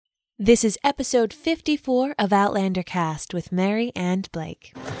This is episode 54 of Outlander Cast with Mary and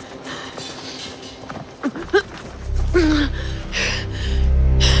Blake.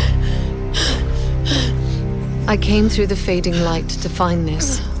 I came through the fading light to find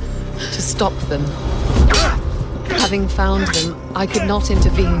this, to stop them. Having found them, I could not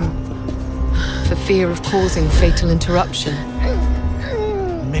intervene, for fear of causing fatal interruption.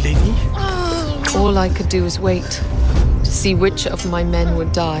 Milady? All I could do was wait, to see which of my men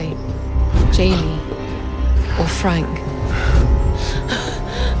would die, Jamie or Frank.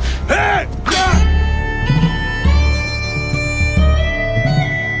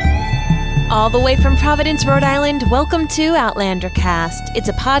 All the way from Providence, Rhode Island, welcome to Outlander Cast. It's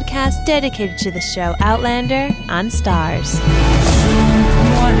a podcast dedicated to the show Outlander on Stars.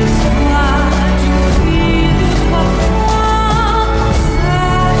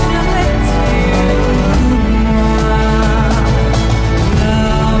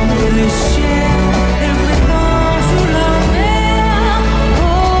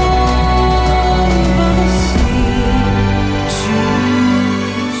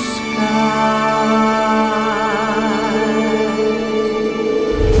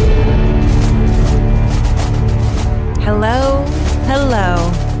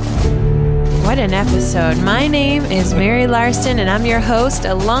 What an episode. My name is Mary Larson, and I'm your host,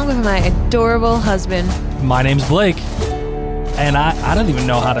 along with my adorable husband. My name's Blake, and I don't even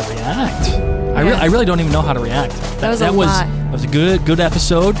know how to react. Yeah. I really don't even know how to react. That was a lot. That was a good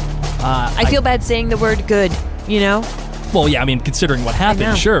episode. I feel bad saying the word good, you know? Well, yeah, I mean, considering what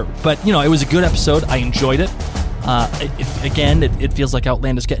happened, sure. But, you know, it was a good episode. I enjoyed it. It feels like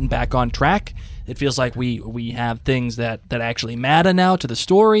Outlander's getting back on track. It feels like we have things that actually matter now to the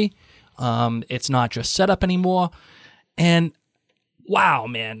story. It's not just setup anymore. And wow,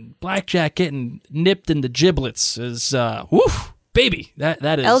 man, Blackjack getting nipped in the giblets is woof, baby.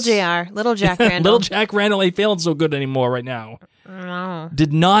 That is LJR, Little Jack Randall. Little Jack Randall ain't feeling so good anymore right now. No.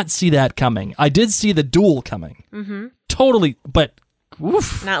 Did not see that coming. I did see the duel coming. Mm-hmm. Totally, but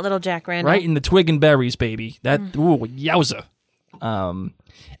woof. Not Little Jack Randall. Right in the twig and berries, baby. That ooh, yowza.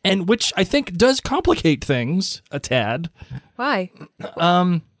 And which I think does complicate things a tad. Why?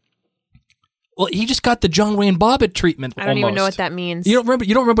 Well, he just got the John Wayne Bobbitt treatment. I don't even know what that means. You don't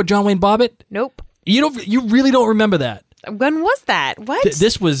remember John Wayne Bobbitt? Nope. You really don't remember that. When was that? What?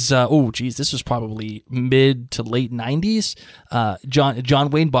 This was this was probably mid to late 90s. John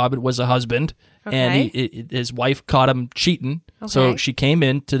Wayne Bobbitt was a husband, and his wife caught him cheating. Okay. So she came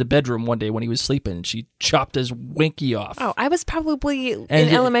into the bedroom one day when he was sleeping, and she chopped his winky off. Oh, I was probably in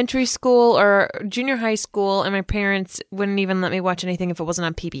elementary school or junior high school, and my parents wouldn't even let me watch anything if it wasn't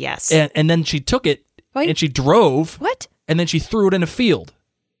on PBS. And then she took it, and she drove. What? And then she threw it in a field.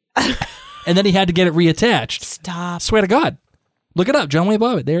 And then he had to get it reattached. Stop. Swear to God. Look it up, John Wayne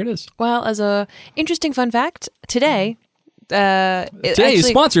Bobbitt. There it is. Well, as a interesting fun fact, today is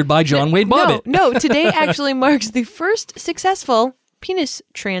sponsored by John Wayne Bobbitt. No, today actually marks the first successful penis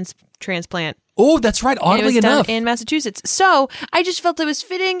transplant. Oh, that's right. Oddly enough, done in Massachusetts. So I just felt it was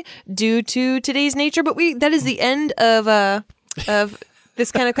fitting due to today's nature. But that is the end of this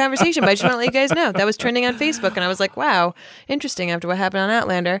kind of conversation. But I just want to let you guys know that was trending on Facebook, and I was like, "Wow, interesting." After what happened on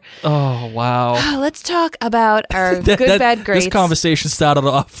Outlander. Oh wow. Let's talk about our bad, greats. This conversation started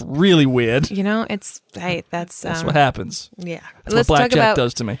off really weird. You know, that's what happens. Yeah. That's what Blackjack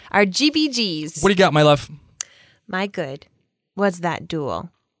does to me. Our GBGs. What do you got, my love? My good was that duel.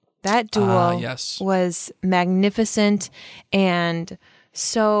 That duel was magnificent and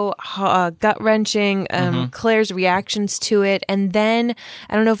so gut-wrenching. Claire's reactions to it. And then,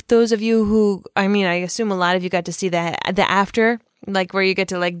 I don't know if those of you I assume a lot of you got to see the after, like where you get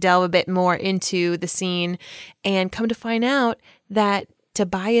to like delve a bit more into the scene and come to find out that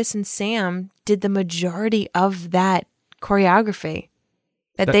Tobias and Sam did the majority of that choreography.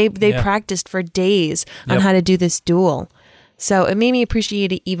 That they practiced for days on how to do this duel. So it made me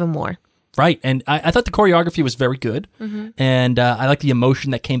appreciate it even more. Right, and I thought the choreography was very good, and I like the emotion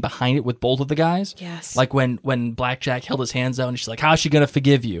that came behind it with both of the guys. Yes, like when Blackjack held his hands out, and she's like, "How's she gonna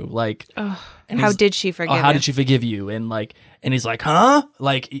forgive you?" Like, how did she forgive? How did she forgive you? And he's like, "Huh?"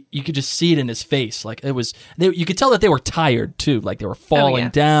 Like you could just see it in his face. Like it was, you could tell that they were tired too. Like they were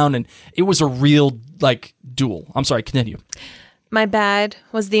falling down, and it was a real duel. I'm sorry, continue. My bad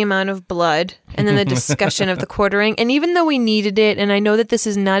was the amount of blood and then the discussion of the quartering. And even though we needed it, and I know that this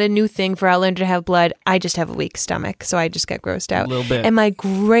is not a new thing for Outlander to have blood, I just have a weak stomach, so I just got grossed out. A little bit. And my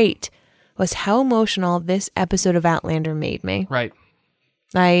great was how emotional this episode of Outlander made me. Right.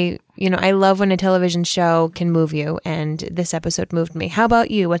 I love when a television show can move you, and this episode moved me. How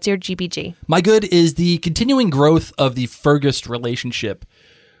about you? What's your GBG? My good is the continuing growth of the Fergus relationship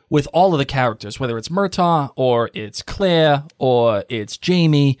with all of the characters, whether it's Murtaugh or it's Claire or it's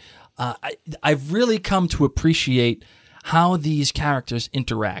Jamie. I've really come to appreciate how these characters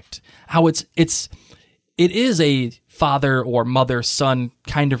interact. How it is a father or mother son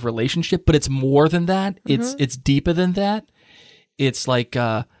kind of relationship, but it's more than that. It's deeper than that. It's like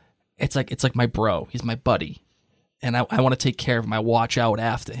my bro. He's my buddy, and I want to take care of him. I watch out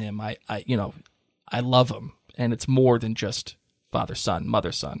after him. I love him, and it's more than just father son,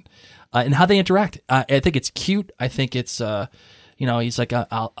 mother son, and how they interact. I think it's cute. I think it's he's like,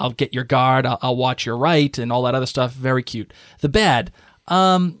 I'll get your guard, I'll watch your right, and all that other stuff. Very cute. The bad.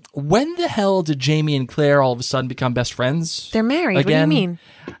 When the hell did Jamie and Claire all of a sudden become best friends? They're married. Again? What do you mean?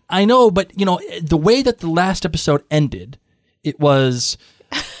 I know, but the way that the last episode ended, it was,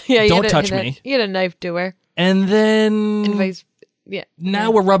 don't touch me. You had a knife to her. And then,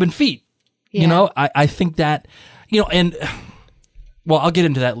 now we're rubbing feet. Yeah. I think that, and, well, I'll get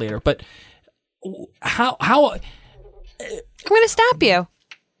into that later, but how I'm going to stop you.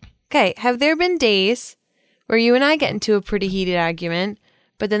 Okay, have there been days where you and I get into a pretty heated argument,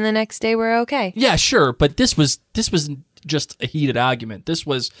 but then the next day we're okay? Yeah, sure, but this was just a heated argument. This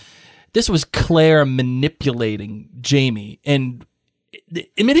was Claire manipulating Jamie and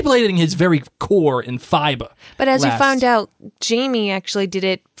manipulating his very core and fiber. But as you found out, Jamie actually did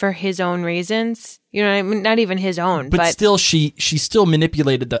it for his own reasons. I mean, not even his own. But still, she still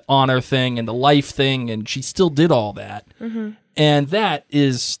manipulated the honor thing and the life thing, and she still did all that. Mm-hmm. And that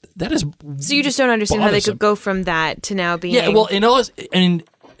is. So you just don't understand how they could go from that to now being. Yeah, well, and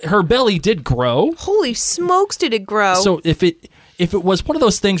her belly did grow. Holy smokes, did it grow? So if it was one of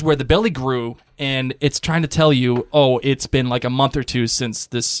those things where the belly grew and it's trying to tell you, oh, it's been like a month or two since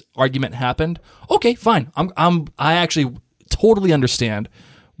this argument happened, okay, fine. I actually totally understand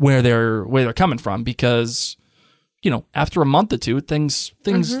where they're coming from, because after a month or two, things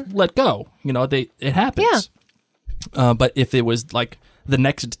let go. It happens. Yeah. But if it was like the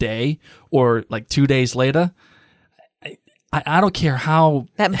next day or like 2 days later, I don't care how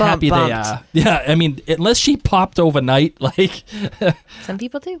happy they are. Yeah, I mean, unless she popped overnight, like some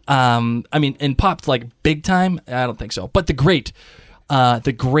people do. And popped like big time. I don't think so. But the great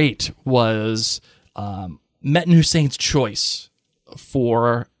was Metin Hussein's choice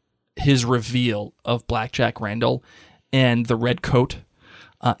for his reveal of Blackjack Randall and the red coat,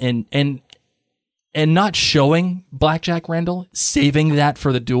 and not showing Blackjack Randall, saving that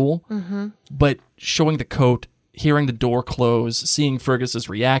for the duel, but showing the coat. Hearing the door close, seeing Fergus's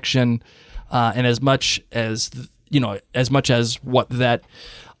reaction, and as much as what that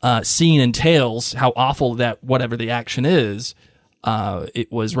scene entails, how awful that whatever the action is, it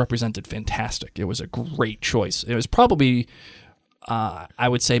was represented fantastic. It was a great choice. It was probably, I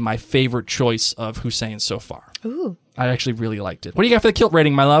would say, my favorite choice of Hussein so far. Ooh, I actually really liked it. What do you got for the kilt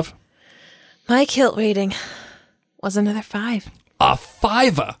rating, my love? My kilt rating was another 5. A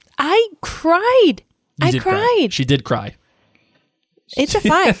 5? I cried. I cried. Cry. She did cry. It's a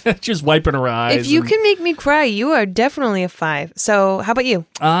 5. She was wiping her eyes. If you can make me cry, you are definitely a 5. So how about you?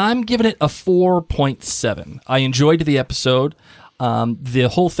 I'm giving it a 4.7. I enjoyed the episode. The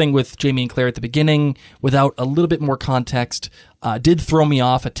whole thing with Jamie and Claire at the beginning, without a little bit more context, did throw me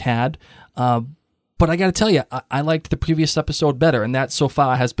off a tad. But I got to tell you, I liked the previous episode better, and that so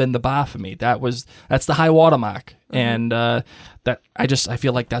far has been the bar for me. That's the high watermark, and I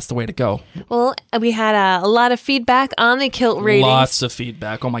feel like that's the way to go. Well, we had a lot of feedback on the kilt ratings. Lots of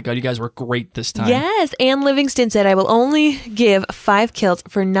feedback. Oh my God, you guys were great this time. Yes, Anne Livingston said, I will only give 5 kilts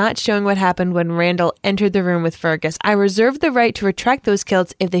for not showing what happened when Randall entered the room with Fergus. I reserve the right to retract those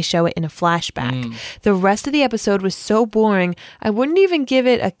kilts if they show it in a flashback. The rest of the episode was so boring, I wouldn't even give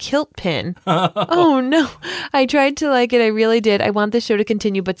it a kilt pin. Oh no, I tried to like it. I really did. I want the show to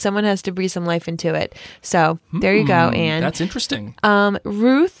continue, but someone has to breathe some life into it. So there you go, Anne. That's interesting.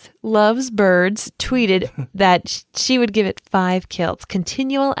 Ruth Loves Birds tweeted that she would give it 5 kilts.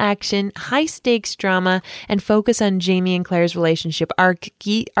 Continual action, high stakes drama, and focus on Jamie and Claire's relationship.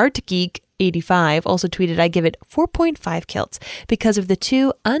 ArtGeek85 also tweeted, I give it 4.5 kilts because of the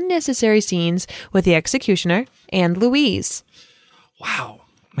 2 unnecessary scenes with the executioner and Louise. Wow.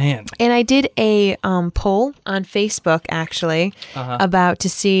 Man. And I did a poll on Facebook, actually, about to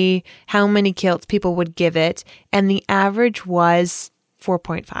see how many kilts people would give it. And the average was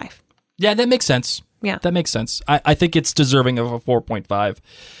 4.5. Yeah, that makes sense. Yeah. That makes sense. I think it's deserving of a 4.5.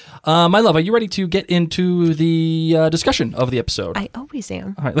 My love, are you ready to get into the discussion of the episode? I always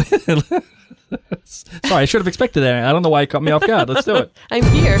am. All right. Sorry, I should have expected that. I don't know why it caught me off guard. Let's do it. I'm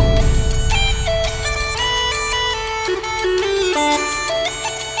here.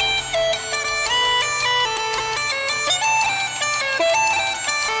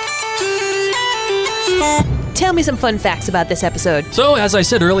 Tell me some fun facts about this episode. So, as I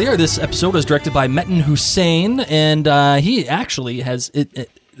said earlier, this episode was directed by Metin Hussein, and he actually has,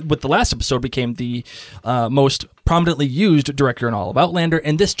 with the last episode, became the most prominently used director in all of Outlander,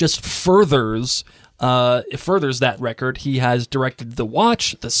 and this just furthers that record. He has directed The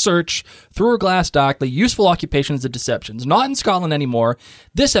Watch, The Search, Through a Glass Darkly, Useful Occupations and Deceptions. Not in Scotland anymore.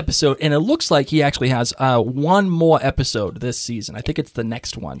 This episode, and it looks like he actually has one more episode this season. I think it's the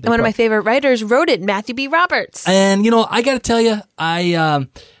next one. And one of my favorite writers wrote it, Matthew B. Roberts. And, I got to tell you, I've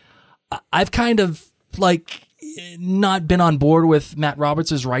kind of, not been on board with Matt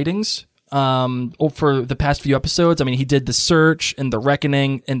Roberts' writings for the past few episodes. I mean, he did The Search and The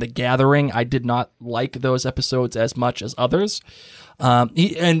Reckoning and The Gathering. I did not like those episodes as much as others. For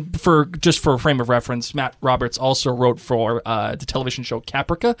a frame of reference, Matt Roberts also wrote for the television show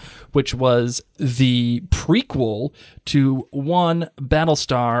Caprica, which was the prequel to One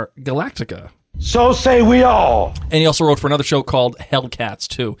Battlestar Galactica. So say we all. And he also wrote for another show called Hellcats,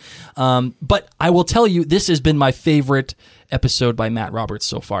 too. But I will tell you, this has been my favorite episode by Matt Roberts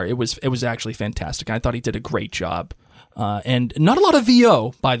so far. It was actually fantastic. I thought he did a great job. And not a lot of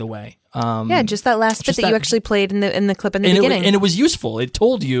VO, by the way. Just that last bit that you actually played in the clip in the beginning. And it was useful. It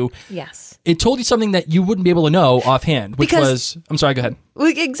told you... Yes. It told you something that you wouldn't be able to know offhand, was... I'm sorry, go ahead.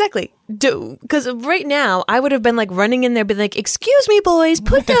 Exactly. Because right now, I would have been running in there, be like, excuse me, boys,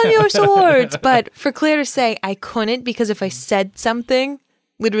 put down your swords. But for Claire to say, I couldn't, because if I said something,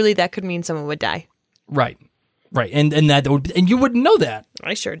 literally that could mean someone would die. Right. And you wouldn't know that.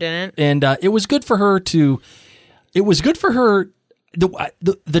 I sure didn't. And it was good for her to... It was good for her...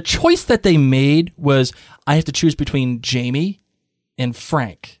 The choice that they made was, I have to choose between Jamie and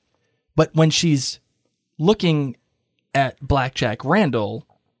Frank. But when she's looking at Blackjack Randall,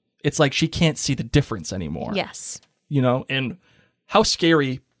 it's like she can't see the difference anymore. Yes. And how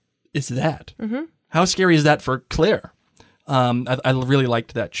scary is that? Mm-hmm. How scary is that for Claire? I really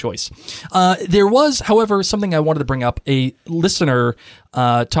liked that choice. There was, however, something I wanted to bring up. A listener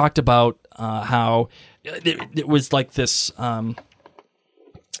talked about how it was like this...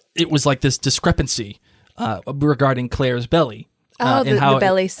 it was like this discrepancy regarding Claire's belly. The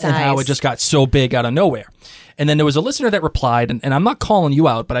belly size. And how it just got so big out of nowhere. And then there was a listener that replied, and I'm not calling you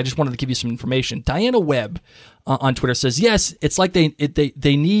out, but I just wanted to give you some information. Diana Webb on Twitter says, yes, it's like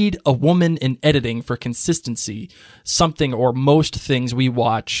they need a woman in editing for consistency. Something or most things we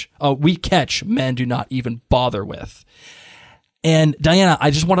catch, men do not even bother with. And Diana,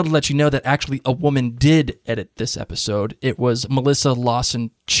 I just wanted to let you know that actually a woman did edit this episode. It was Melissa Lawson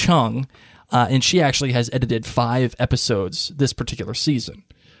Chung. And she actually has edited 5 episodes this particular season.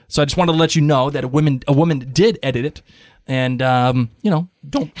 So I just wanted to let you know that a woman did edit it, and don't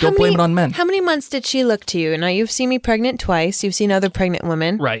blame it on men. How many months did she look to you? Now you've seen me pregnant twice. You've seen other pregnant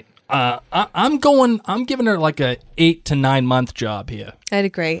women, right? I'm giving her like a 8 to 9 month job here. I'd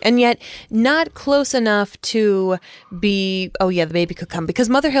agree. And yet not close enough to be, the baby could come. Because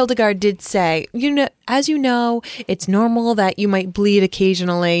Mother Hildegard did say, as you know, it's normal that you might bleed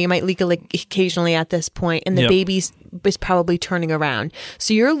occasionally, you might leak occasionally at this point, and the baby is probably turning around.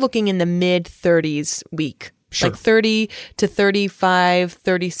 So you're looking in the mid-30s week. Sure. Like 30 to 35,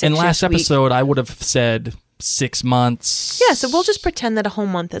 36 In last episode, I would have said 6 months. Yeah, so we'll just pretend that a whole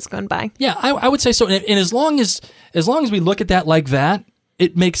month has gone by. Yeah, I would say so. And as long as we look at that like that,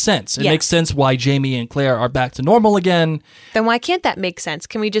 it makes sense. It makes sense why Jamie and Claire are back to normal again. Then why can't that make sense?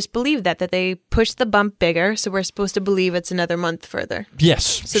 Can we just believe that they pushed the bump bigger, so we're supposed to believe it's another month further?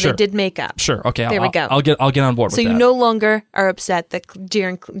 Yes, so they did make up. Sure, okay. There we go. I'll get on board with that. So you no longer are upset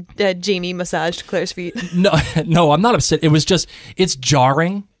that Jamie massaged Claire's feet? No, I'm not upset. It was just, it's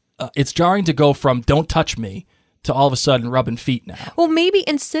jarring. It's jarring to go from "don't touch me" to all of a sudden rubbing feet now. Well, maybe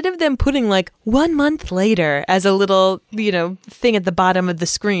instead of them putting 1 month later as a little, thing at the bottom of the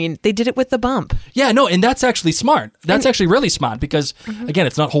screen, they did it with the bump. Yeah, no, and that's actually smart. That's actually really smart because, again,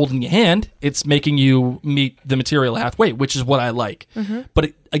 it's not holding your hand. It's making you meet the material halfway, which is what I like. Mm-hmm.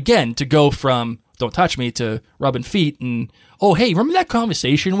 But again, to go from "don't touch me" to rubbing feet and, oh, hey, remember that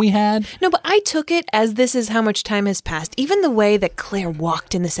conversation we had? No, but I took it as this is how much time has passed. Even the way that Claire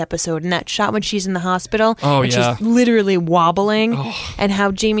walked in this episode and that shot when she's in the hospital. Oh, and yeah. she's literally wobbling and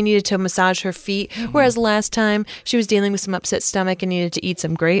how Jamie needed to massage her feet. Whereas last time she was dealing with some upset stomach and needed to eat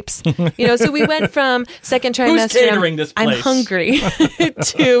some grapes. So we went from second trimester, Who's catering this place? I'm hungry,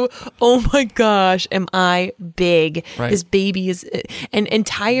 to, oh my gosh, am I big? Right. This baby is, and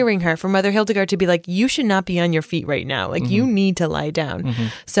tiring her for Mother Hildegard to be like, you should not be on your feet right now. You need to lie down. Mm-hmm.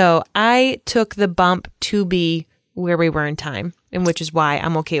 So I took the bump to be where we were in time, and which is why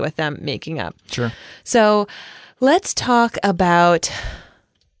I'm okay with them making up. Sure. So let's talk about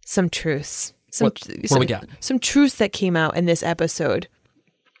some truths. What do we got? Some truths that came out in this episode.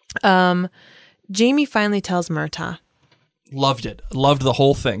 Jamie finally tells Murtaugh. Loved it. Loved the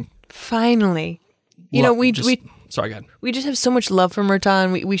whole thing. Finally. Sorry, go ahead. We just have so much love for Murtaugh,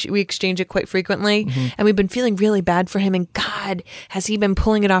 and we exchange it quite frequently. And we've been feeling really bad for him. And God, has he been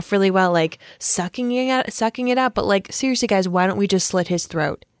pulling it off really well, like sucking it up. But like, seriously, guys, why don't we just slit his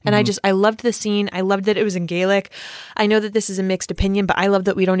throat? And I loved the scene. I loved that it was in Gaelic. I know that this is a mixed opinion, but I love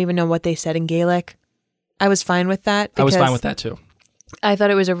that we don't even know what they said in Gaelic. I was fine with that. I was fine with that too. I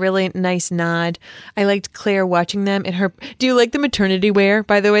thought it was a really nice nod. I liked Claire watching them in her. Do you like the maternity wear,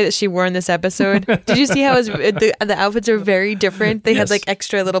 by the way, that she wore in this episode? Did you see how the outfits are very different? They had like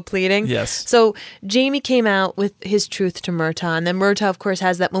extra little pleating. Yes. So Jamie came out with his truth to Murtaugh, and then Murtaugh, of course,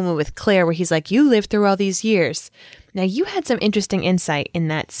 has that moment with Claire where he's like, "You lived through all these years." Now, you had some interesting insight in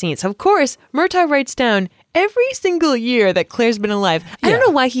that scene. So, of course, Murtaugh writes down every single year that Claire's been alive. I don't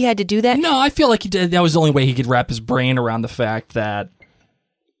know why he had to do that. No, I feel like that was the only way he could wrap his brain around the fact that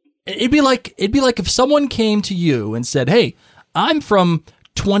it'd be like if someone came to you and said, "Hey, I'm from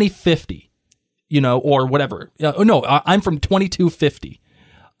 2050, or whatever. No, I'm from 2250.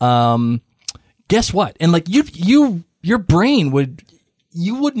 Guess what?" And like your brain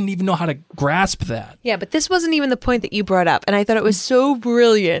you wouldn't even know how to grasp that. Yeah, but this wasn't even the point that you brought up, and I thought it was so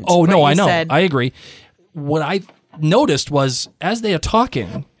brilliant. Oh, no, I know. I agree. What I noticed was, as they are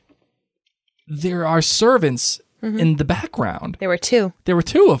talking, there are servants in the background. There were two. There were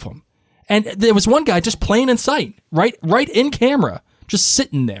two of them. And there was one guy just plain in sight, right in camera, just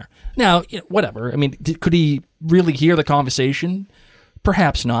sitting there. Now, whatever. I mean, could he really hear the conversation?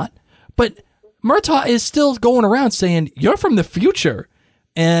 Perhaps not. But Murtaugh is still going around saying, "You're from the future."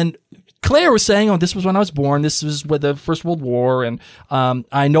 And Claire was saying, "Oh, this was when I was born. This was with the First World War, and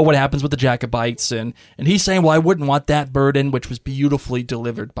I know what happens with the Jacobites." And he's saying, "Well, I wouldn't want that burden," which was beautifully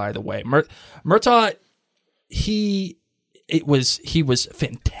delivered, by the way. Murtaugh, he was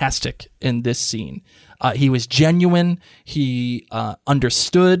fantastic in this scene. He was genuine. He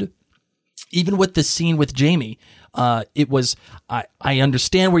understood. Even with the scene with Jamie, it was, I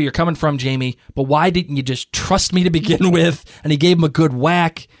understand where you're coming from, Jamie, but why didn't you just trust me to begin with? And he gave him a good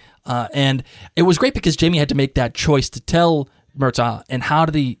whack. And it was great because Jamie had to make that choice to tell Murtaugh. And how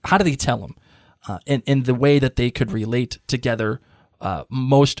did he tell him? In the way that they could relate together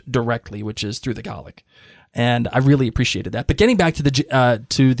most directly, which is through the Gaelic. And I really appreciated that. But getting back to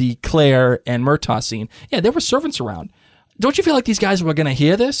the Claire and Murtaugh scene, there were servants around. Don't you feel like these guys were going to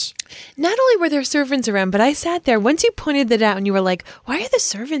hear this? Not only were there servants around, but I sat there. Once you pointed that out and you were like, why are the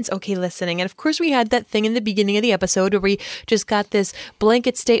servants okay listening? And of course we had that thing in the beginning of the episode where we just got this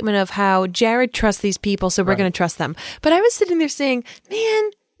blanket statement of how Jared trusts these people, so we're going to trust them. But I was sitting there saying,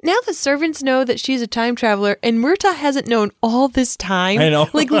 man, now the servants know that she's a time traveler, and Murtaugh hasn't known all this time. I know.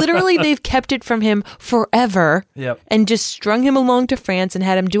 Like, literally, they've kept it from him forever. Yep. And just strung him along to France and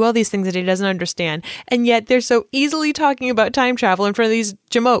had him do all these things that he doesn't understand. And yet they're so easily talking about time travel in front of these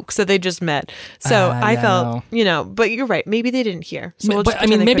jamokes that they just met. So I felt, but you're right. Maybe they didn't hear. So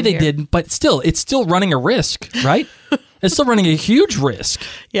maybe they didn't, but still, it's still running a risk, right? It's still running a huge risk.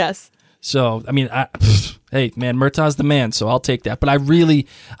 Yes. So, I mean, hey, man, Murtaugh's the man, so I'll take that. But I really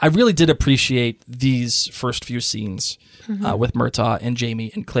did appreciate these first few scenes with Murtaugh and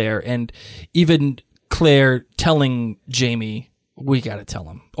Jamie and Claire, and even Claire telling Jamie, "We got to tell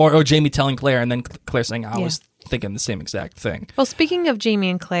him," or Jamie telling Claire, and then Claire saying, "I was thinking the same exact thing." Well, speaking of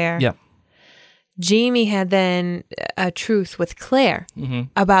Jamie and Claire, Jamie had then a truth with Claire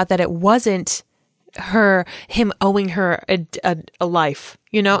about that it wasn't him owing her a life.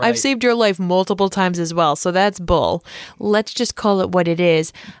 Right. I've saved your life multiple times as well, so that's bull. Let's just call it what it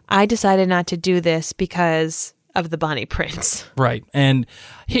is. I decided not to do this because of the Bonnie Prince. Right. And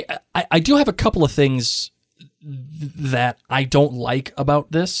I do have a couple of things that I don't like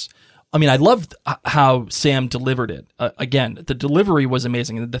about this. I mean, I loved how Sam delivered it. Again, the delivery was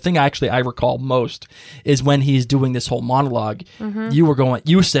amazing. And the thing I recall most is when he's doing this whole monologue,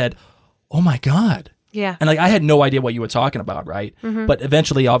 you said, "Oh my God." Yeah. And I had no idea what you were talking about, right? But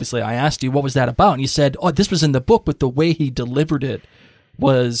eventually, obviously, I asked you, what was that about? And you said, "Oh, this was in the book," but the way he delivered it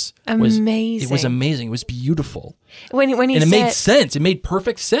was amazing. It was amazing. It was beautiful. When he said, made sense. It made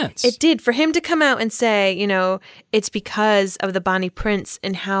perfect sense. It did. For him to come out and say, it's because of the Bonnie Prince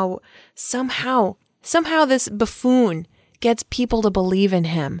and how somehow this buffoon gets people to believe in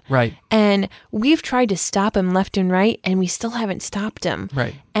him. Right. And we've tried to stop him left and right, and we still haven't stopped him.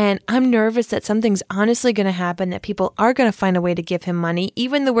 Right. And I'm nervous that something's honestly going to happen, that people are going to find a way to give him money,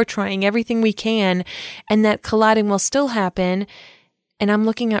 even though we're trying everything we can, and that colliding will still happen. And I'm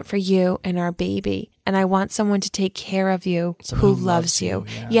looking out for you and our baby. And I want someone to take care of you who loves you.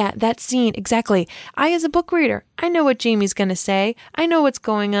 Yeah, that scene, exactly. I, as a book reader, I know what Jamie's going to say. I know what's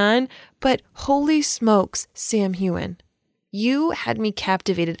going on. But holy smokes, Sam Heughan, you had me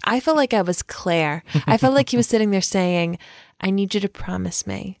captivated. I felt like I was Claire. I felt like he was sitting there saying, I need you to promise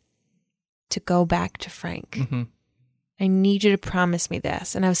me to go back to Frank. Mm-hmm. I need you to promise me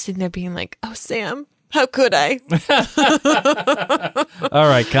this. And I was sitting there being like, oh, Sam, how could I? All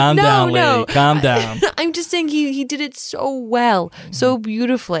right, calm down, lady. Calm down. I'm just saying he did it so well, so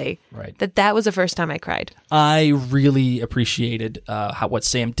beautifully, right? That was the first time I cried. I really appreciated what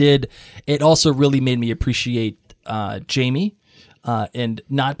Sam did. It also really made me appreciate Jamie, and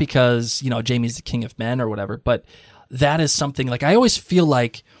not because, Jamie's the king of men or whatever, but that is something like I always feel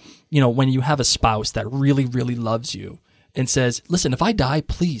like, when you have a spouse that really, really loves you and says, listen, if I die,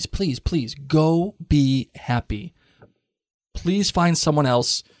 please, please, please go be happy. Please find someone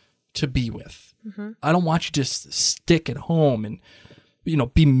else to be with. Mm-hmm. I don't want you to just stick at home and,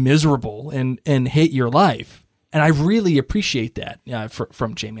 be miserable and hate your life. And I really appreciate that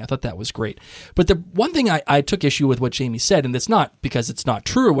from Jamie. I thought that was great. But the one thing I took issue with what Jamie said, and it's not because it's not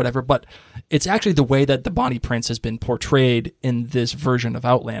true or whatever, but it's actually the way that the Bonnie Prince has been portrayed in this version of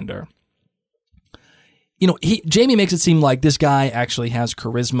Outlander. Jamie makes it seem like this guy actually has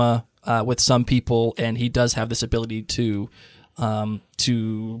charisma with some people, and he does have this ability to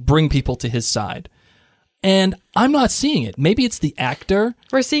bring people to his side. And I'm not seeing it. Maybe it's the actor.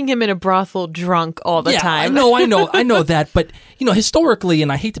 We're seeing him in a brothel drunk all the time. I know that. But, historically,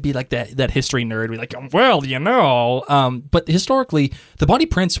 and I hate to be like that history nerd, be like, well, but historically, the Bonnie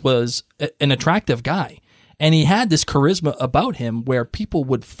Prince was an attractive guy. And he had this charisma about him where people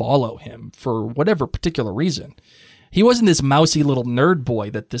would follow him for whatever particular reason. He wasn't this mousy little nerd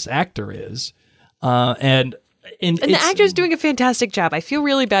boy that this actor is. And the actor's doing a fantastic job. I feel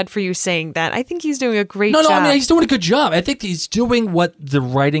really bad for you saying that. I think he's doing a great job. No, he's doing a good job. I think he's doing what the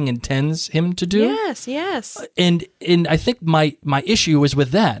writing intends him to do. Yes. And I think my issue is with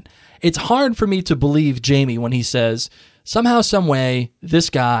that. It's hard for me to believe Jamie when he says, somehow, some way,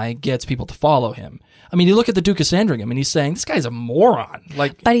 this guy gets people to follow him. I mean, you look at the Duke of Sandringham, and he's saying, this guy's a moron.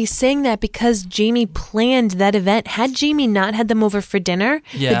 But he's saying that because Jamie planned that event. Had Jamie not had them over for dinner,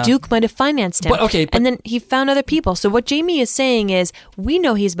 the Duke might have financed him. And then he found other people. So what Jamie is saying is, we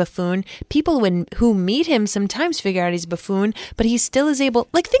know he's a buffoon. People who meet him sometimes figure out he's a buffoon, but he still is able...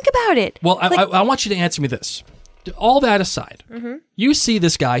 think about it. Well, I want you to answer me this. All that aside, you see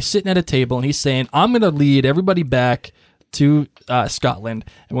this guy sitting at a table, and he's saying, I'm going to lead everybody back to Scotland,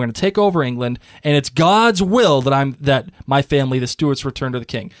 and we're going to take over England, and it's God's will that my family, the Stuarts, return to the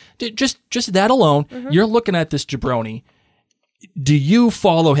king. Just that alone, you're looking at this jabroni. Do you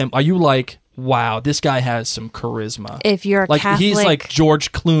follow him? Are you like, wow, this guy has some charisma? If you're a Catholic, he's like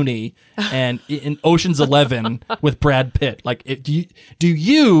George Clooney and in Ocean's 11 with Brad Pitt. Do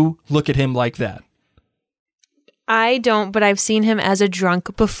you look at him like that? I don't, but I've seen him as a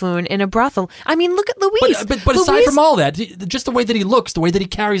drunk buffoon in a brothel. I mean, look at Louise. But aside from all that, just the way that he looks, the way that he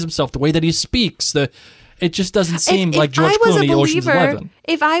carries himself, the way that he speaks, it just doesn't seem like George Clooney, Ocean's 11.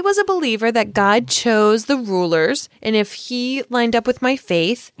 If I was a believer that God chose the rulers, and if he lined up with my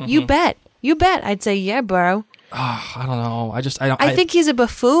faith, you bet, I'd say, yeah, bro. Oh, I don't know. I think he's a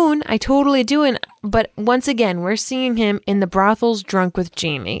buffoon. I totally do. But once again, we're seeing him in the brothels drunk with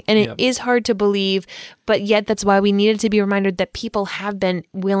Jamie. And it is hard to believe, but yet that's why we needed to be reminded that people have been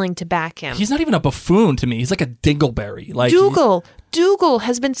willing to back him. He's not even a buffoon to me. He's like a dingleberry. Dougal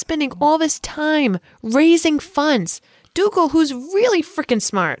has been spending all this time raising funds. Dougal, who's really freaking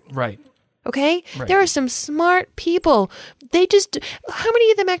smart. Right. Okay? Right. There are some smart people. How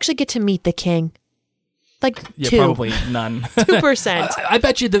many of them actually get to meet the king? Two. Probably none. 2%. I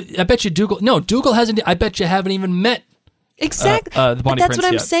bet you Dougal. No, Dougal hasn't. I bet you haven't even met. Exactly. The Bonnie That's Prince what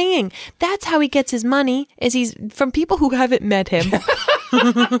I'm yet. saying. That's how he gets his money. Is he's from people who haven't met him.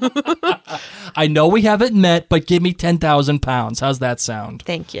 I know we haven't met, but give me £10,000. How's that sound?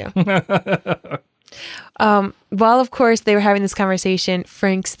 Thank you. While of course they were having this conversation,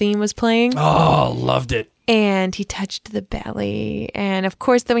 Frank's theme was playing. Oh, loved it. And he touched the belly. And of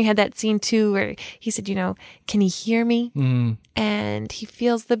course, then we had that scene too where he said, can he hear me? Mm. And he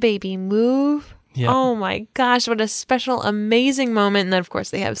feels the baby move. Yep. Oh my gosh, what a special, amazing moment. And then of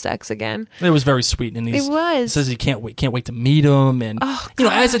course they have sex again. It was very sweet. And it was. He says he can't wait to meet him. And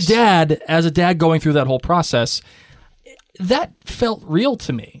as a dad going through that whole process, that felt real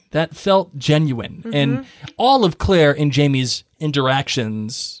to me. That felt genuine. Mm-hmm. And all of Claire and Jamie's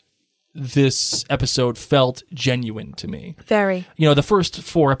interactions this episode felt genuine to me. Very. The first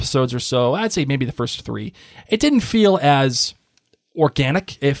 4 episodes or so, I'd say maybe the first 3, it didn't feel as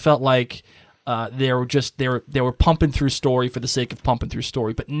organic. It felt like they were pumping through story for the sake of pumping through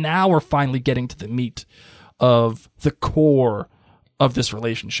story. But now we're finally getting to the meat of the core of this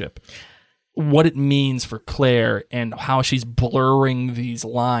relationship. What it means for Claire and how she's blurring these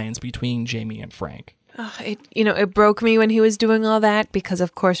lines between Jamie and Frank. It broke me when he was doing all that because,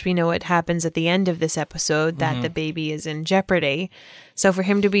 of course, we know what happens at the end of this episode, that the baby is in jeopardy. So for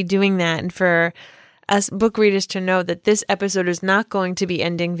him to be doing that and for us book readers to know that this episode is not going to be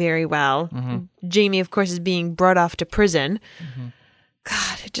ending very well. Jamie, of course, is being brought off to prison.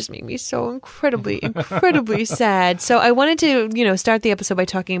 God, it just made me so incredibly sad. So I wanted to, start the episode by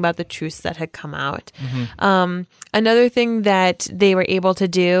talking about the truths that had come out. Another thing that they were able to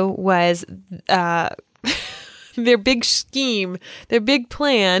do was their big scheme, their big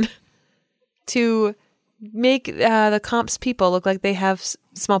plan to make the Comp's people look like they have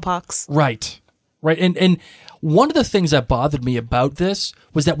smallpox. Right. And one of the things that bothered me about this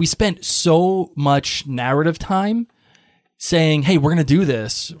was that we spent so much narrative time saying, hey, we're going to do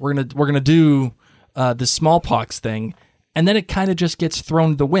this. We're going to do the smallpox thing. And then it kind of just gets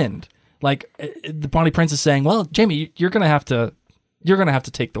thrown to the wind. Like the Bonnie Prince is saying, well, Jamie, you're going to have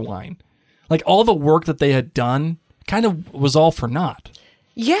to take the wine. Like all the work that they had done kind of was all for naught.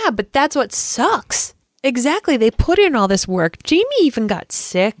 Yeah, but that's what sucks. Exactly. They put in all this work. Jamie even got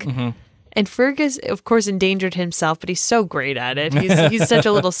sick. And Fergus, of course, endangered himself, but he's so great at it. He's such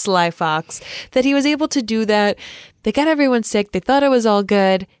a little sly fox that he was able to do that. They got everyone sick. They thought it was all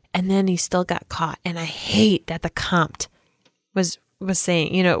good. And then he still got caught. And I hate that the Comte was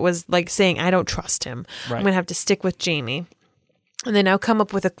saying, it was like saying, I don't trust him. Right. I'm going to have to stick with Jamie. And they now come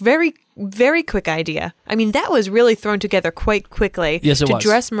up with a very, very quick idea. I mean, that was really thrown together quite quickly. Yes, it was. To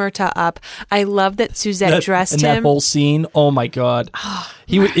dress Murtaugh up. I love that Suzette dressed him. And that whole scene, oh my God.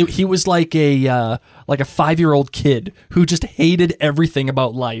 He was like a 5-year-old kid who just hated everything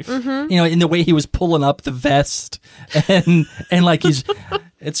about life. In the way he was pulling up the vest and like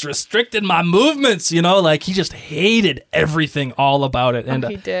it's restricted my movements, like he just hated everything all about it. And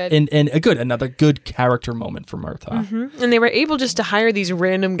he did. And another good character moment for Murtaugh. And they were able just to hire these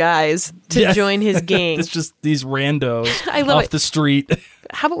random guys to join his gang. It's just these randos off the street.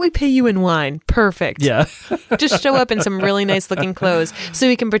 How about we pay you in wine? Perfect. Yeah. Just show up in some really nice looking clothes so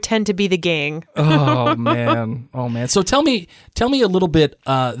we can pretend to be the gang. Oh man. So tell me a little bit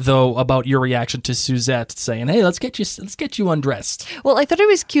though about your reaction to Suzette saying, "Hey, let's get you undressed." Well, I thought it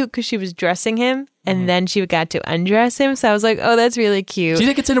was cute because she was dressing him and then she got to undress him. So I was like, "Oh, that's really cute." Do you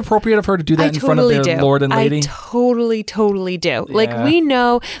think it's inappropriate of her to do that in front of their lord and lady? I totally do. Yeah. Like we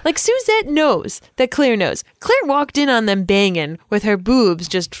know, like Suzette knows that Claire knows. Claire walked in on them banging with her boobs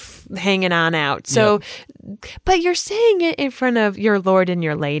just hanging on out. So, but you're saying it in front of your lord and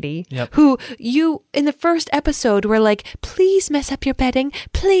your lady, who you in the first episode were like, please mess up your bedding,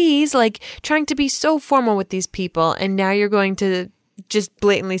 please, like trying to be so formal with these people, and now you're going to just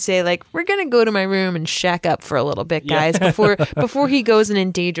blatantly say like, we're gonna go to my room and shack up for a little bit, guys, before he goes and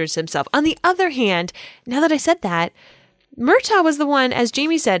endangers himself. On the other hand, now that I said that, Murtaugh was the one, as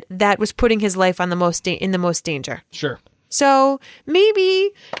Jamie said, that was putting his life on in the most danger. Sure. So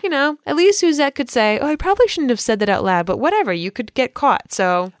maybe, at least Suzette could say, oh, I probably shouldn't have said that out loud, but whatever, you could get caught.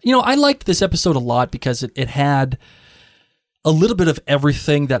 So, I liked this episode a lot because it had a little bit of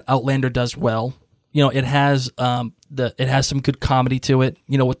everything that Outlander does well. It has it has some good comedy to it,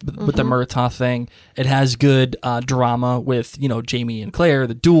 with the Murtaugh thing. It has good drama with, Jamie and Claire,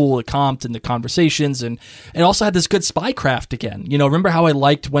 the duel, the Comte, and the conversations. And it also had this good spycraft again. Remember how I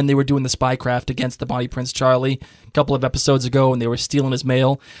liked when they were doing the spycraft against the Bonnie Prince Charlie a couple of episodes ago and they were stealing his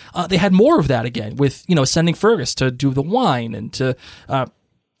mail? They had more of that again with, sending Fergus to do the wine and to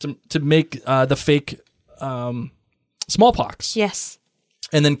make the fake smallpox. Yes.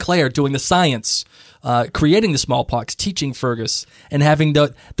 And then Claire doing the science, creating the smallpox, teaching Fergus, and having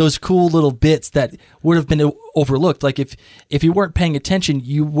those cool little bits that would have been overlooked. Like if you weren't paying attention,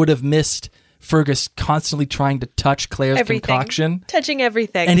 you would have missed Fergus constantly trying to touch Claire's concoction. Touching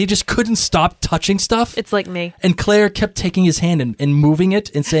everything. And he just couldn't stop touching stuff. It's like me. And Claire kept taking his hand and moving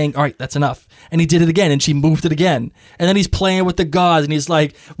it and saying, all right, that's enough. And he did it again, and she moved it again. And then he's playing with the gauze, and he's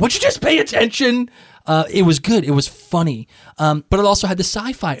like, would you just pay attention? It was good. It was funny. But it also had the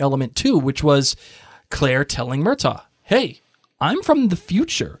sci-fi element, too, which was Claire telling Murtaugh, hey, I'm from the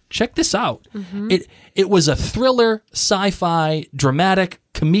future. Check this out. It was a thriller, sci-fi, dramatic,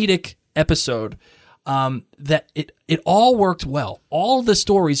 comedic episode that it all worked well. All the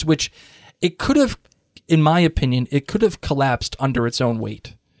stories, which it could have, in my opinion, it could have collapsed under its own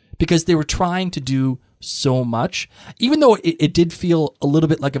weight because they were trying to do so much. Even though it did feel a little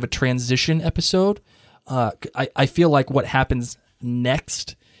bit like of a transition episode, I feel like what happens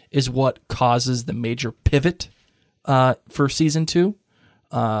next is what causes the major pivot for season 2.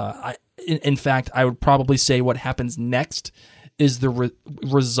 In fact, I would probably say what happens next is the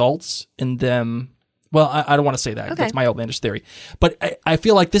results in them. Well, I don't want to say that. Okay. That's my outlandish theory. But I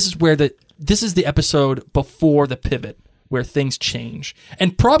feel like this is the episode before the pivot where things change.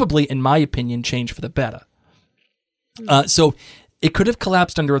 And probably, in my opinion, change for the better. So it could have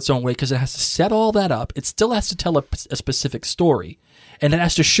collapsed under its own weight because it has to set all that up. It still has to tell a specific story. And it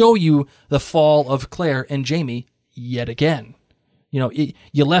has to show you the fall of Claire and Jamie yet again.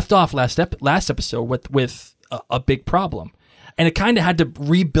 You left off last episode with a big problem. And it kind of had to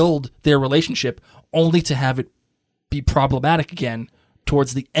rebuild their relationship only to have it be problematic again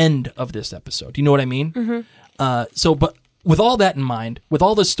towards the end of this episode. Do you know what I mean? Mm-hmm. But with all that in mind, with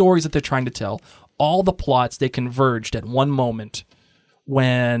all the stories that they're trying to tell, all the plots, they converged at one moment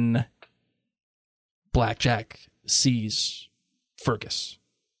when Blackjack sees Fergus.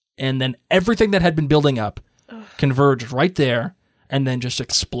 And then everything that had been building up converged right there and then just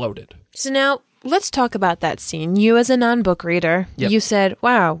exploded. So now, let's talk about that scene. You as a non-book reader, you said,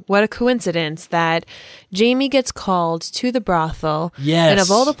 wow, what a coincidence that Jamie gets called to the brothel. Yes. And of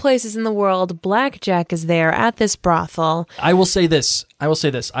all the places in the world, Blackjack is there at this brothel. I will say this.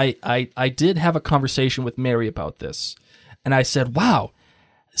 I did have a conversation with Mary about this. And I said, wow,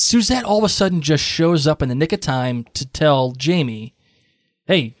 Suzette all of a sudden just shows up in the nick of time to tell Jamie,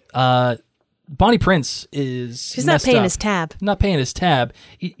 hey, Bonnie Prince is She's not paying his tab. Not paying his tab.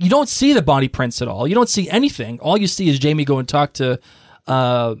 You don't see the Bonnie Prince at all. You don't see anything. All you see is Jamie go and talk to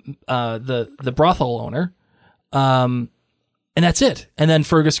the brothel owner, and that's it. And then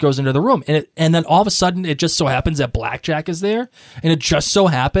Fergus goes into the room, and then all of a sudden it just so happens that Blackjack is there, and it just so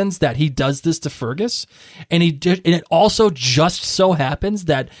happens that he does this to Fergus, and it also just so happens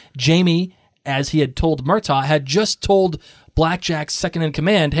that Jamie, as he had told Murtaugh, had just told Blackjack's second in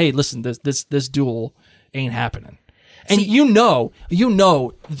command, hey, listen, this duel ain't happening. And you know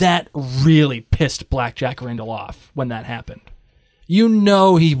that really pissed Blackjack Randall off when that happened. You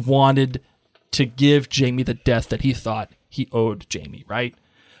know he wanted to give Jamie the death that he thought he owed Jamie, right?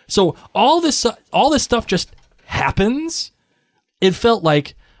 So all this stuff just happens. It felt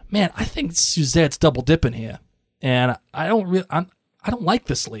like, man, I think Suzette's double dipping here, and I don't like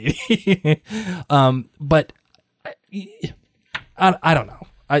this lady. But I don't know.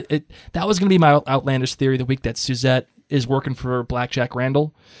 That was going to be my outlandish theory of the week, that Suzette is working for Blackjack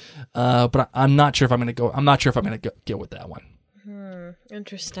Randall. But I'm not sure if I'm going to go. I'm not sure if I'm going to go with that one.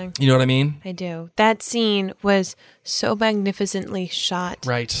 Interesting. You know what I mean? I do. That scene was so magnificently shot.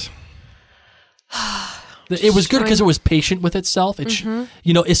 Right. It was good because it was patient with itself.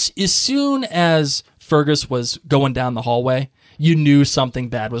 As soon as Fergus was going down the hallway, you knew something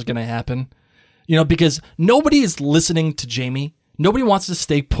bad was going to happen. Because nobody is listening to Jamie. Nobody wants to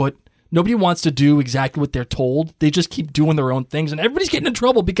stay put. Nobody wants to do exactly what they're told. They just keep doing their own things, and everybody's getting in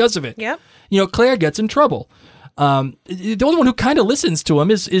trouble because of it. Yep. Claire gets in trouble. The only one who kind of listens to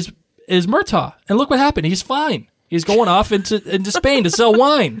him is Murtaugh. And look what happened. He's fine. He's going off into Spain to sell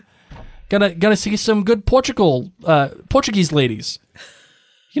wine. Gonna see some good Portuguese ladies.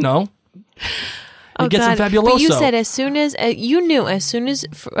 He gets some Fabuloso. But you said as soon as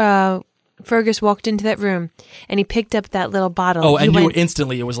Fergus walked into that room and he picked up that little bottle. Oh, I knew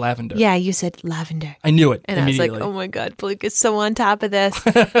instantly it was lavender. Yeah, you said lavender. I knew it and immediately. I was like, oh my God, Blake is so on top of this.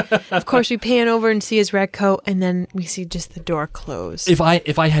 Of course, we pan over and see his red coat, and then we see just the door close. If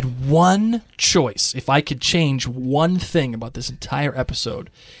I had one choice, if I could change one thing about this entire episode,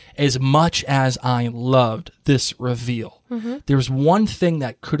 as much as I loved this reveal, there was one thing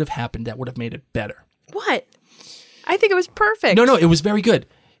that could have happened that would have made it better. What? I think it was perfect. No, it was very good.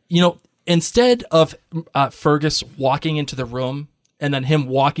 Instead of Fergus walking into the room and then him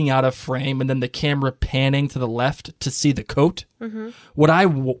walking out of frame and then the camera panning to the left to see the coat, what I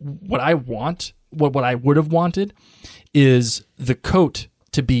would have wanted is the coat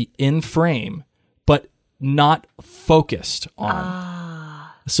to be in frame but not focused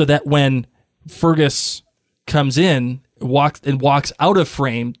on, so that when Fergus comes in, walks out of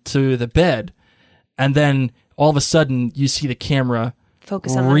frame to the bed, and then all of a sudden you see the camera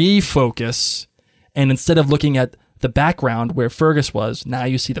refocus, and instead of looking at the background where Fergus was, now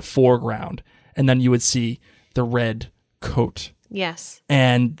you see the foreground, and then you would see the red coat. Yes.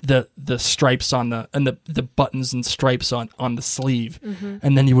 And the stripes on the buttons and stripes on the sleeve.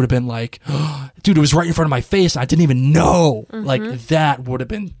 And then you would have been like, oh, dude, it was right in front of my face. I didn't even know. Like, that would have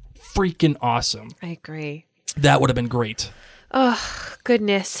been freaking awesome. I agree. That would have been great. Oh,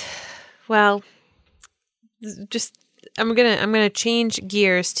 goodness. Well, I'm gonna change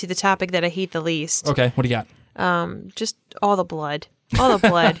gears to the topic that I hate the least. Okay, what do you got? Just all the blood. All the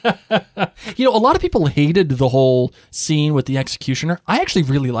blood. A lot of people hated the whole scene with the executioner. I actually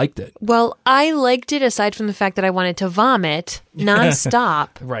really liked it. Well, I liked it aside from the fact that I wanted to vomit nonstop.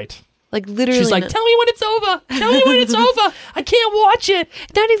 Right. Like literally. She's like, tell me when it's over. Tell me when it's over. I can't watch it.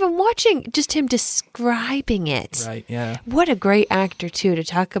 Not even watching, just him describing it. Right, yeah. What a great actor, too, to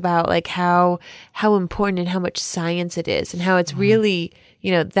talk about like how important and how much science it is and how it's really,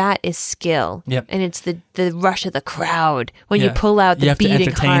 that is skill. Yep. And it's the rush of the crowd when you pull out the beating heart. You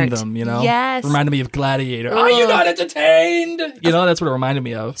have to entertain them, Yes. Reminded me of Gladiator. Are you not entertained? That's what it reminded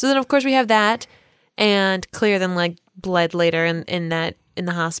me of. So then, of course, we have that. And Claire then bled later in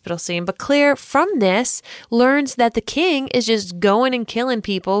the hospital scene. But Claire, from this, learns that the king is just going and killing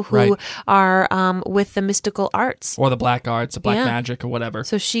people who are with the mystical arts. Or the black arts, the black magic or whatever.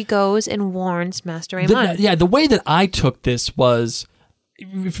 So she goes and warns Master Raymond. The way that I took this was,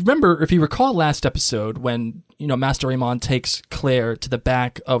 if you recall last episode when, Master Raymond takes Claire to the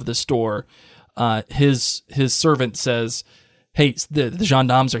back of the store, his servant says, hey, the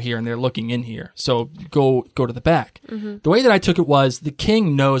gendarmes are here and they're looking in here, so go to the back. Mm-hmm. The way that I took it was the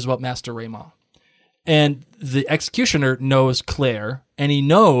king knows about Master Raymond, and the executioner knows Claire, and he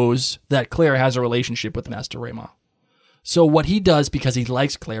knows that Claire has a relationship with Master Raymond. So what he does, because he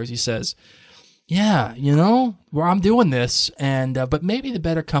likes Claire, is he says, yeah, I'm doing this, and but maybe the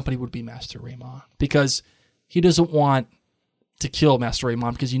better company would be Master Raymond, because he doesn't want to kill Master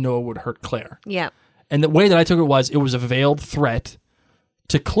Raymond because it would hurt Claire. Yeah. And the way that I took it was a veiled threat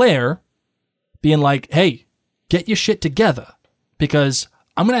to Claire being like, hey, get your shit together because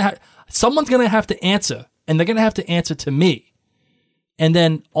someone's going to have to answer, and they're going to have to answer to me. And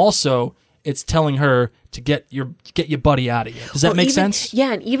then also it's telling her to get your buddy out of here. Does that make sense?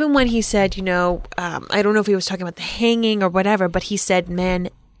 Yeah, and even when he said, I don't know if he was talking about the hanging or whatever, but he said man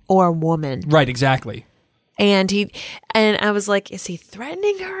or woman. Right, exactly. And I was like, is he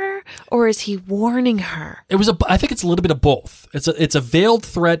threatening her or is he warning her? I think it's a little bit of both. It's a veiled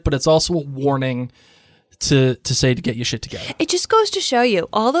threat, but it's also a warning to say to get your shit together. It just goes to show you,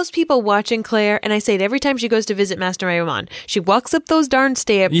 all those people watching Claire, and I say it every time she goes to visit Master Raymond, she walks up those darn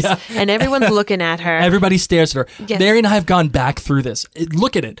stairs and everyone's looking at her. Everybody stares at her. Yes. Mary and I have gone back through this.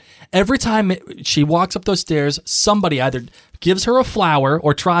 Look at it. Every time she walks up those stairs, somebody either gives her a flower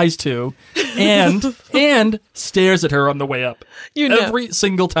or tries to, and stares at her on the way up. Every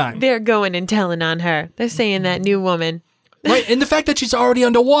single time. They're going and telling on her. They're saying that new woman. Right, and the fact that she's already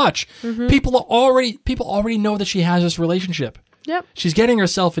under watch. Mm-hmm. People already know that she has this relationship. Yep. She's getting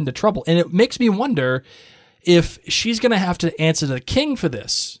herself into trouble, and it makes me wonder if she's going to have to answer to the king for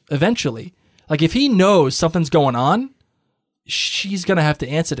this eventually. Like if he knows something's going on, she's going to have to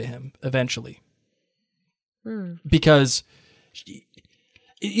answer to him eventually. Because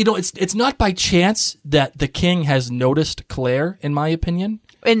it's not by chance that the king has noticed Claire, in my opinion.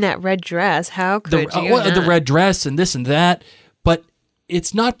 In that red dress, how could you? The red dress and this and that, but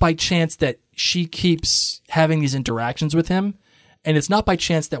it's not by chance that she keeps having these interactions with him, and it's not by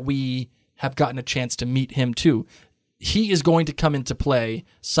chance that we have gotten a chance to meet him too. He is going to come into play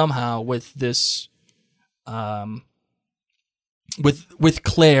somehow with this, with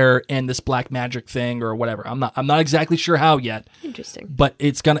Claire and this black magic thing or whatever. I'm not exactly sure how yet. Interesting. But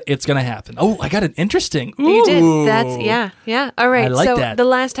it's gonna happen. Oh, I got an interesting. Ooh. You did. That's yeah. All right. I like that. The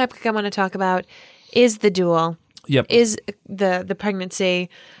last topic I want to talk about is the duel. Yep. Is the pregnancy.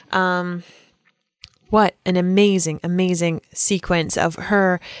 What an amazing sequence of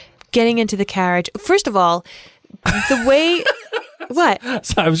her getting into the carriage. First of all, the way what?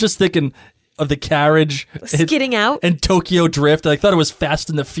 So I was just thinking of the carriage skidding out and Tokyo Drift. I thought it was Fast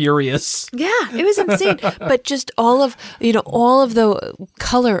and the Furious. Yeah, it was insane. But just all of the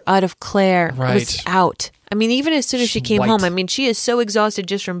color out of Claire was out. I mean, even as soon as she came home, I mean, she is so exhausted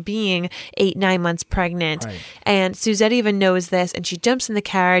just from being 8-9 months pregnant. Right. And Suzette even knows this, and she jumps in the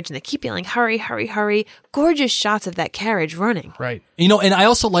carriage, and they keep yelling, hurry, hurry, hurry. Gorgeous shots of that carriage running. Right. And I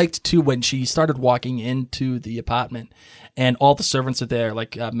also liked, too, when she started walking into the apartment, and all the servants are there.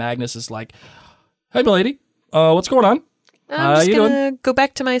 Like, Magnus is like, hey, milady, what's going on? I'm just going to go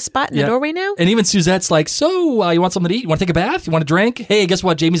back to my spot in the doorway now. And even Suzette's like, so, you want something to eat? You want to take a bath? You want a drink? Hey, guess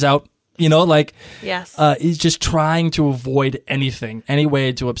what? Jamie's out. Yes. He's just trying to avoid anything, any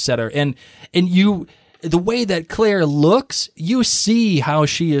way to upset her. And the way that Claire looks, you see how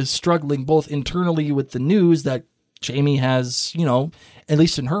she is struggling both internally with the news that Jamie has, at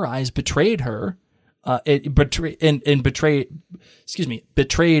least in her eyes, betrayed her. Betrayed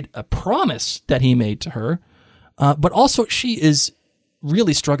a promise that he made to her. But also she is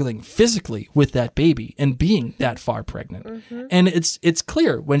really struggling physically with that baby and being that far pregnant. Mm-hmm. And it's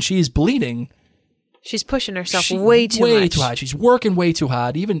clear when she's bleeding, She's pushing herself way too much. She's working way too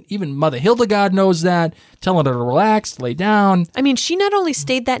hard. Even Mother Hildegard knows that, telling her to relax, lay down. I mean, she not only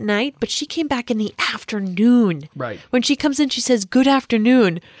stayed that night, but she came back in the afternoon. Right. When she comes in, she says, "Good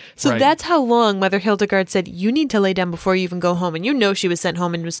afternoon." So that's how long Mother Hildegard said, "You need to lay down before you even go home." And she was sent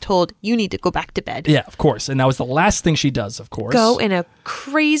home and was told, "You need to go back to bed." Yeah, of course. And that was the last thing she does, of course. Go in a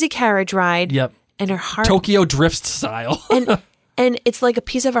crazy carriage ride. Yep. And her heart... Tokyo Drift style. and it's like a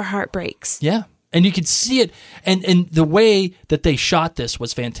piece of her heart breaks. Yeah. And you could see it, and the way that they shot this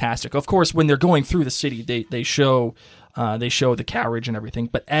was fantastic. Of course, when they're going through the city, they show the carriage and everything.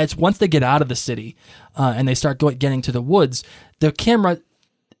 But once they get out of the city and they start getting to the woods, the camera,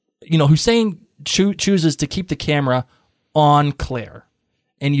 Hussein chooses to keep the camera on Claire,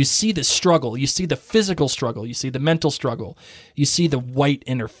 and you see the struggle, you see the physical struggle, you see the mental struggle, you see the white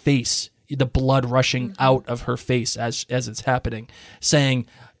in her face, the blood rushing out of her face as it's happening, saying,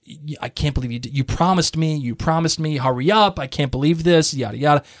 "I can't believe you promised me, hurry up, I can't believe this, yada,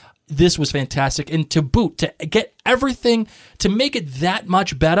 yada." This was fantastic. And to boot, to get everything, to make it that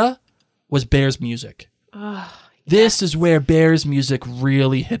much better, was Bear's music. This is where Bear's music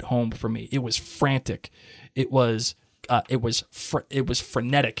really hit home for me. It was frantic. It was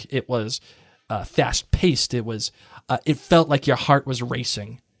frenetic. It was fast-paced. It felt like your heart was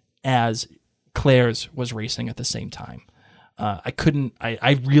racing as Claire's was racing at the same time.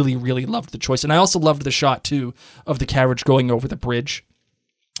 I really, really loved the choice. And I also loved the shot, too, of the carriage going over the bridge.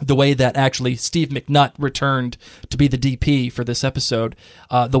 The way that actually Steve McNutt returned to be the DP for this episode,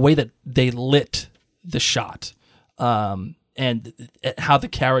 the way that they lit the shot, and how the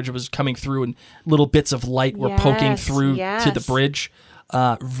carriage was coming through and little bits of light were poking through to the bridge.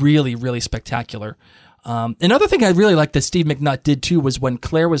 Really, really spectacular. Another thing I really liked that Steve McNutt did too was when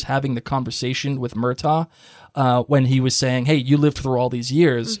Claire was having the conversation with Murtaugh, when he was saying, "Hey, you lived through all these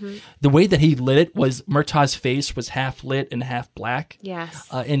years." The way that he lit it was Murtaugh's face was half lit and half black. Yes.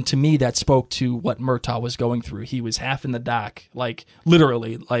 And to me, that spoke to what Murtaugh was going through. He was half in the dark, like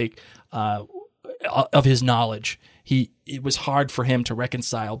literally, of his knowledge. It was hard for him to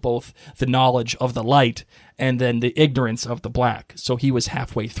reconcile both the knowledge of the light and then the ignorance of the black. So he was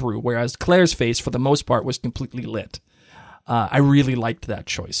halfway through, whereas Claire's face, for the most part, was completely lit. I really liked that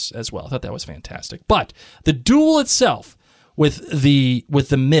choice as well. I thought that was fantastic. But the duel itself, with the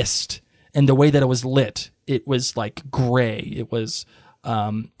mist and the way that it was lit, it was like gray. It was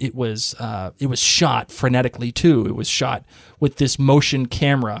shot frenetically too. It was shot with this motion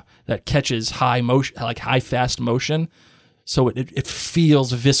camera that catches high fast motion, so it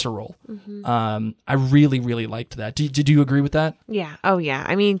feels visceral. I really, really liked that. Did you agree with that? Yeah. Oh yeah.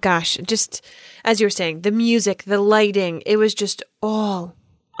 I mean, gosh, just as you were saying, the music, the lighting, it was just all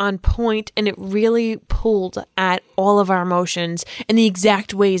on point, and it really pulled at all of our emotions in the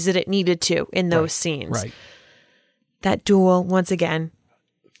exact ways that it needed to in those scenes. Right. That duel, once again,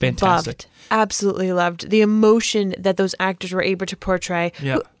 fantastic. Absolutely loved the emotion that those actors were able to portray.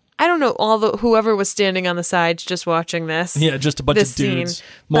 Yeah. I don't know, whoever was standing on the sides just watching this. Yeah, just a bunch of dudes, scene,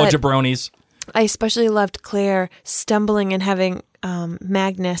 more jabronis. I especially loved Claire stumbling and having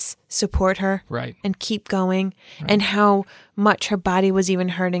Magnus support her and keep going, and how much her body was even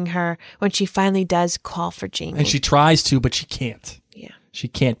hurting her when she finally does call for Jamie. And she tries to, but she can't. Yeah. She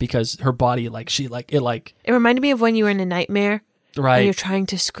can't because her body, it reminded me of when you were in a nightmare. Right. And you're trying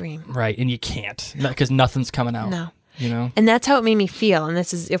to scream. Right. And you can't because nothing's coming out. No. And that's how it made me feel. And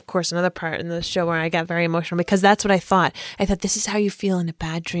this is, of course, another part in the show where I got very emotional because that's what I thought. I thought this is how you feel in a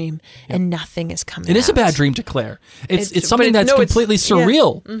bad dream and nothing is coming out. It is a bad dream to Claire. It's something that's completely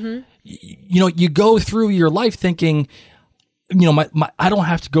surreal. Yeah. Mm-hmm. You go through your life thinking, I don't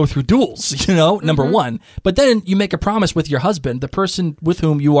have to go through duels, number one. But then you make a promise with your husband, the person with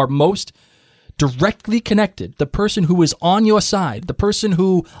whom you are most directly connected, the person who is on your side, the person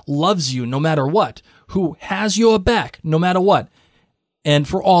who loves you no matter what, who has your back no matter what. And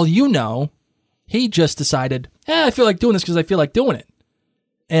for all you know, he just decided, I feel like doing this because I feel like doing it.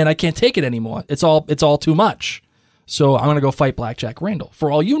 And I can't take it anymore. It's all too much. So I'm going to go fight Blackjack Randall. For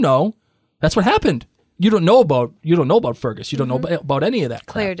all you know, that's what happened. You don't know about Fergus. You don't know about any of that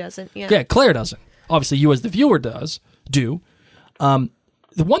crap. Claire doesn't. Yeah, Claire doesn't. Obviously, you as the viewer do.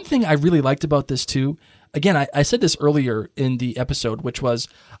 The one thing I really liked about this too, again, I said this earlier in the episode, which was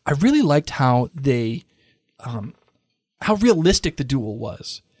I really liked how how realistic the duel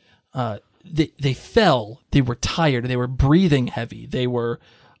was. They fell, they were tired, they were breathing heavy, they were.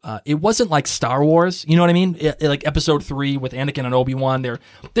 It wasn't like Star Wars, you know what I mean? Like Episode 3 with Anakin and Obi-Wan, they're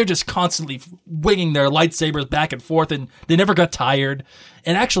just constantly winging their lightsabers back and forth, and they never got tired.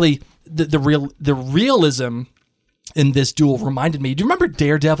 And actually, the realism in this duel reminded me. Do you remember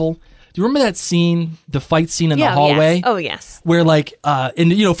Daredevil? Do you remember that scene, the fight scene in the hallway? Yes. Oh, yes. Where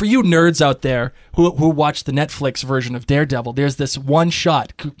and for you nerds out there who watch the Netflix version of Daredevil, there's this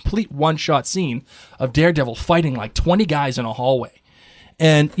complete one-shot scene of Daredevil fighting 20 guys in a hallway.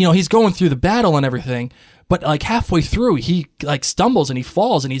 And, he's going through the battle and everything, but halfway through, he stumbles and he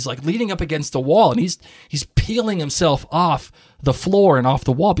falls and he's leaning up against the wall and he's peeling himself off the floor and off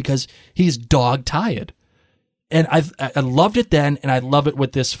the wall because he's dog-tired. And I loved it then, and I love it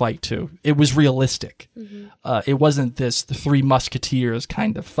with this fight too. It was realistic. Mm-hmm. It wasn't this the Three Musketeers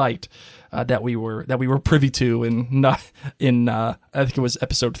kind of fight that we were privy to in I think it was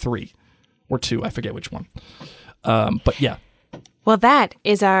episode 3 or 2. I forget which one. But yeah. Well, that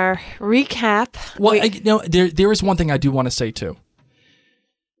is our recap. Well, there is one thing I do want to say too,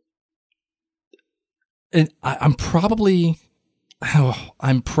 and I'm probably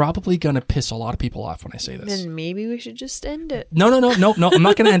going to piss a lot of people off when I say this. Then maybe we should just end it. No. I'm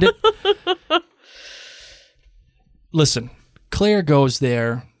not going to end it. Listen, Claire goes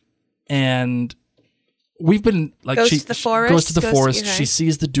there, and we've been goes to the forest. Goes to the forest. She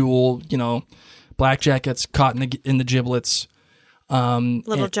sees the duel. Blackjack gets caught in the giblets.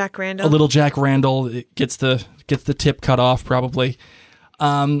 Little Jack Randall. A little Jack Randall gets the tip cut off probably.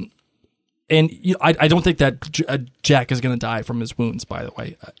 And I don't think that Jack is going to die from his wounds, by the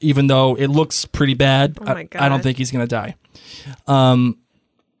way. Even though it looks pretty bad, oh my God. I don't think he's going to die.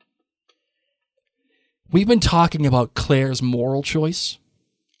 We've been talking about Claire's moral choice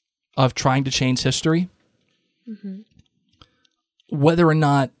of trying to change history. Mm-hmm. Whether or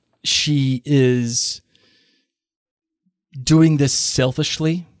not she is doing this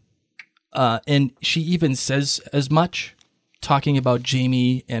selfishly, and she even says as much, talking about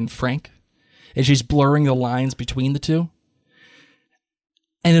Jamie and Frank. And she's blurring the lines between the two.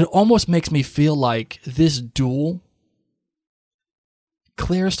 And it almost makes me feel like this duel,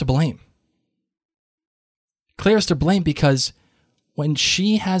 Claire's to blame. Claire's to blame because when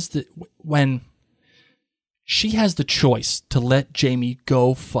she has the choice to let Jamie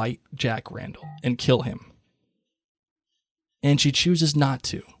go fight Jack Randall and kill him, and she chooses not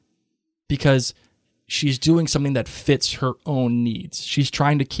to because she's doing something that fits her own needs. She's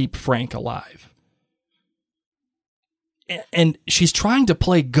trying to keep Frank alive. And she's trying to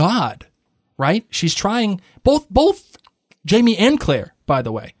play God, right? She's trying, both Jamie and Claire, by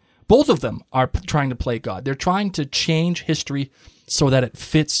the way, both of them are trying to play God. They're trying to change history so that it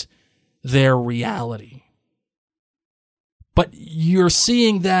fits their reality. But you're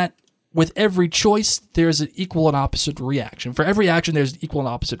seeing that with every choice, there's an equal and opposite reaction. For every action, there's an equal and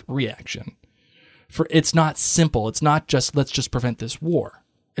opposite reaction. It's not simple. It's not just, let's just prevent this war.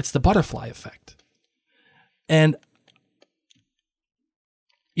 It's the butterfly effect. And,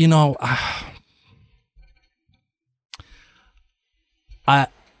 I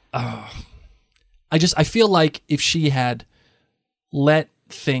feel like if she had let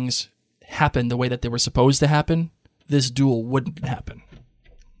things happen the way that they were supposed to happen, this duel wouldn't happen.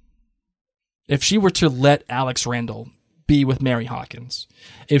 If she were to let Alex Randall be with Mary Hawkins,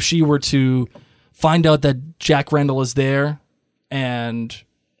 if she were to find out that Jack Randall is there, and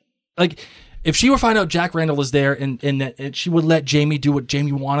if she were to find out Jack Randall is there and that she would let Jamie do what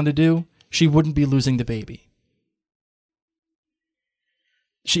Jamie wanted to do, she wouldn't be losing the baby.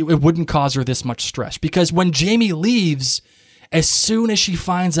 It wouldn't cause her this much stress, because when Jamie leaves, as soon as she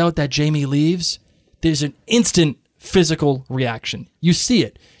finds out that Jamie leaves, there's an instant physical reaction. You see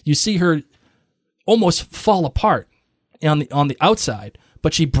it. You see her almost fall apart on the outside,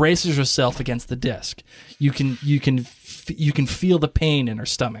 but she braces herself against the disc. You can feel the pain in her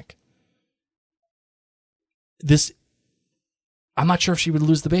stomach. I'm not sure if she would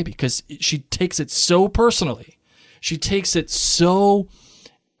lose the baby, because she takes it so personally. She takes it so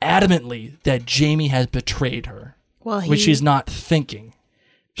adamantly that Jamie has betrayed her, which she's not thinking.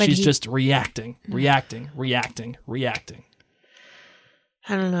 She's just reacting.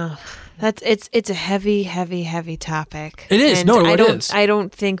 I don't know. It's a heavy, heavy, heavy topic. It is. It is. I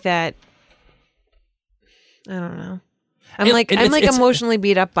don't think that. I don't know. I'm emotionally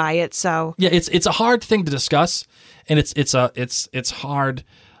beat up by it. So yeah, it's a hard thing to discuss, and it's hard.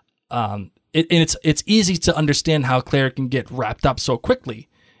 It's easy to understand how Claire can get wrapped up so quickly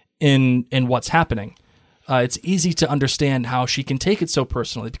in what's happening. It's easy to understand how she can take it so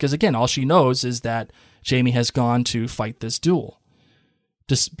personally, because again, all she knows is that Jamie has gone to fight this duel,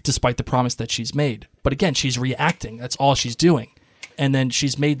 despite the promise that she's made. But again, she's reacting. That's all she's doing. And then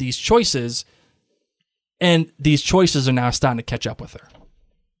she's made these choices, and these choices are now starting to catch up with her.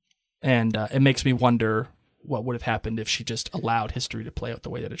 And it makes me wonder what would have happened if she just allowed history to play out the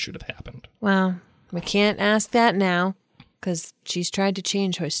way that it should have happened. Well, we can't ask that now. because she's tried to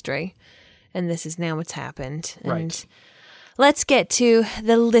change history, and this is now what's happened. And right. Let's get to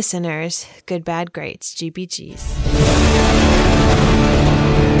the listeners' good, bad, greats, GBGs.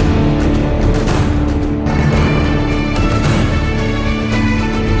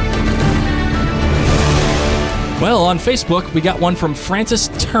 Well, on Facebook, we got one from Frances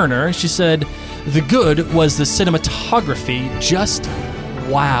Turner. She said, "The good was the cinematography. Just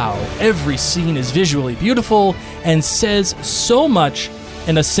wow. Every scene is visually beautiful and says so much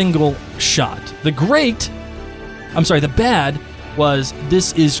in a single shot. The bad was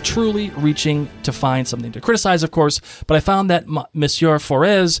this is truly reaching to find something to criticize, of course, but I found that Monsieur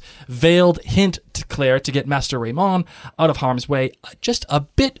Forez' veiled hint to Claire to get Master Raymond out of harm's way just a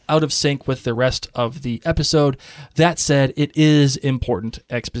bit out of sync with the rest of the episode. That said, it is important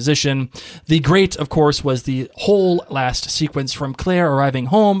exposition. The great, of course, was the whole last sequence from Claire arriving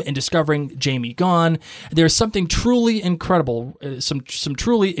home and discovering Jamie gone. There's something truly incredible, some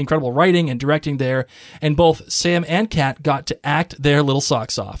truly incredible writing and directing there, and both Sam and Kat got to act their little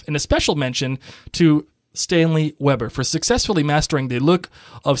socks off. And a special mention to Stanley Weber for successfully mastering the look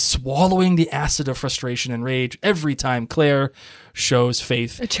of swallowing the acid of frustration and rage every time Claire shows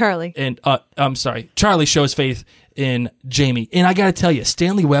faith. Charlie shows faith in Jamie. And I gotta tell you,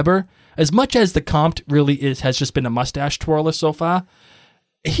 Stanley Weber, as much as the Comte really has just been a mustache twirler so far,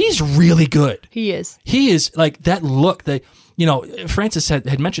 he's really good. He is. He is like that look that, Francis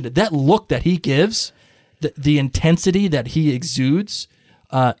had mentioned it, that look that he gives, the intensity that he exudes,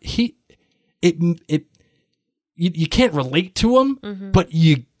 you can't relate to him, but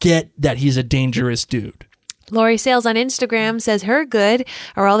you get that he's a dangerous dude. Lori Sales on Instagram says her good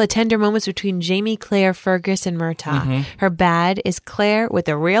are all the tender moments between Jamie, Claire, Fergus, and Murtaugh. Her bad is Claire with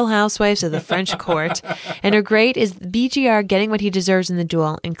the Real Housewives of the French court. And her great is BGR getting what he deserves in the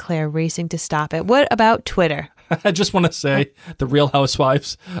duel and Claire racing to stop it. What about Twitter? I just want to say the Real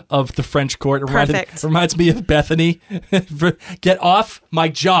Housewives of the French court reminds me of Bethany. Get off my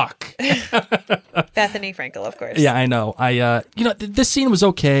jock. Bethany Frankel, of course. Yeah, I know. This scene was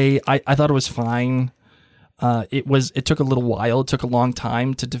okay. I thought it was fine. It took a little while. It took a long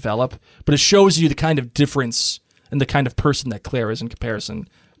time to develop, but it shows you the kind of difference and the kind of person that Claire is in comparison,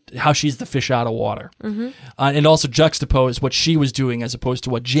 how she's the fish out of water. And also juxtapose what she was doing as opposed to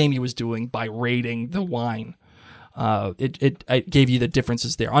what Jamie was doing by raiding the wine. It gave you the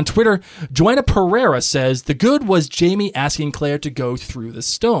differences there. On Twitter, Joanna Pereira says, the good was Jamie asking Claire to go through the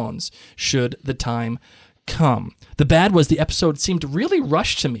stones, should the time come. The bad was the episode seemed really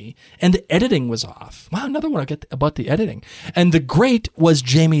rushed to me, and the editing was off. Wow, another one I get about the editing. And the great was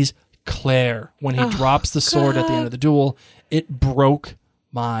Jamie's Claire. When he drops the sword at the end of the duel, it broke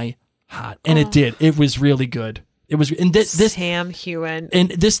my heart. And it did. It was really good. It was, and this Sam Heughan.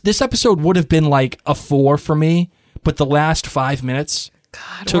 And this episode would have been like a 4 for me, but the last 5 minutes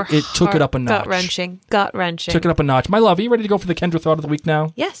took it up a notch. Gut wrenching. Took it up a notch. My love, are you ready to go for the Kendra Thought of the Week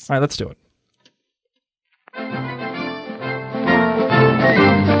now? Yes. All right, let's do it.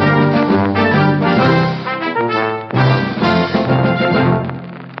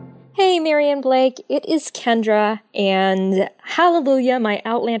 Hey, Marianne Blake, it is Kendra, and hallelujah, my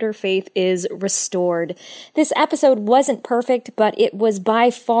Outlander faith is restored. This episode wasn't perfect, but it was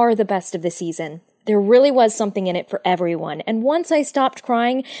by far the best of the season. There really was something in it for everyone, and once I stopped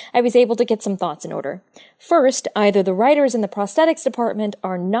crying, I was able to get some thoughts in order. First, either the writers in the prosthetics department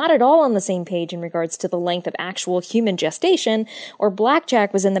are not at all on the same page in regards to the length of actual human gestation, or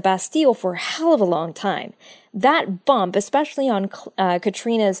Blackjack was in the Bastille for a hell of a long time. That bump, especially on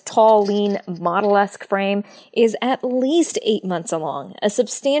Katrina's tall, lean, model-esque frame, is at least 8 months along, a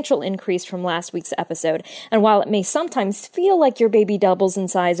substantial increase from last week's episode, and while it may sometimes feel like your baby doubles in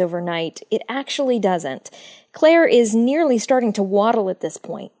size overnight, it actually doesn't. Claire is nearly starting to waddle at this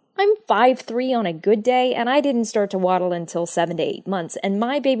point. I'm 5'3" on a good day, and I didn't start to waddle until 7 to 8 months, and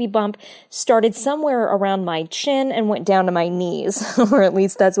my baby bump started somewhere around my chin and went down to my knees, or at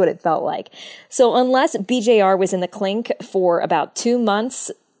least that's what it felt like. So unless BJR was in the clink for about 2 months,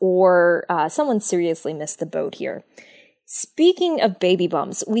 or someone seriously missed the boat here. Speaking of baby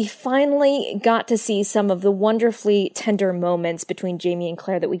bumps, we finally got to see some of the wonderfully tender moments between Jamie and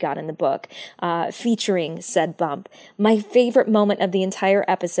Claire that we got in the book, featuring said bump. My favorite moment of the entire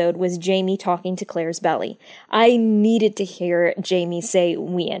episode was Jamie talking to Claire's belly. I needed to hear Jamie say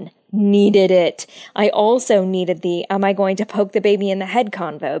 "ween." Needed it. I also needed the "am I going to poke the baby in the head"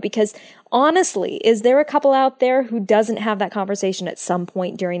 convo, because honestly, is there a couple out there who doesn't have that conversation at some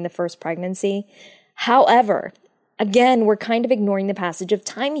point during the first pregnancy? However, again, we're kind of ignoring the passage of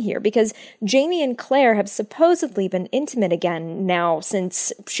time here, because Jamie and Claire have supposedly been intimate again now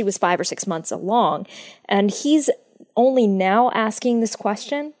since she was 5 or 6 months along, and he's only now asking this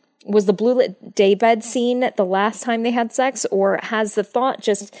question? Was the blue-lit daybed scene the last time they had sex, or has the thought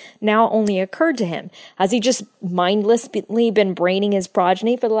just now only occurred to him? Has he just mindlessly been braining his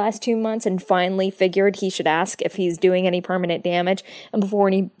progeny for the last 2 months and finally figured he should ask if he's doing any permanent damage? And before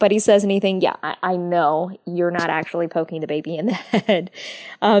anybody says anything, yeah, I know you're not actually poking the baby in the head.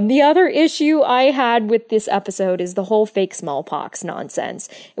 The other issue I had with this episode is the whole fake smallpox nonsense.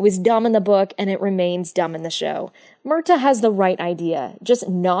 It was dumb in the book, and it remains dumb in the show. Myrta has the right idea. Just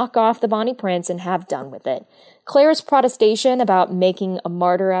knock off the Bonnie Prince and have done with it. Claire's protestation about making a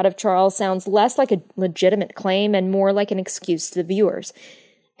martyr out of Charles sounds less like a legitimate claim and more like an excuse to the viewers.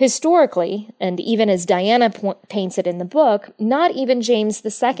 Historically, and even as Diana paints it in the book, not even James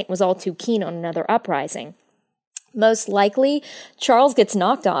II was all too keen on another uprising. Most likely, Charles gets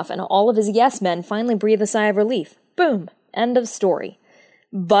knocked off and all of his yes men finally breathe a sigh of relief. Boom. End of story.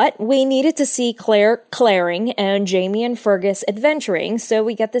 But we needed to see Claire claring and Jamie and Fergus adventuring, so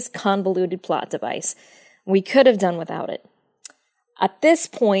we get this convoluted plot device. We could have done without it. At this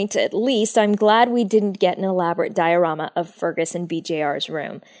point, at least, I'm glad we didn't get an elaborate diorama of Fergus in BJR's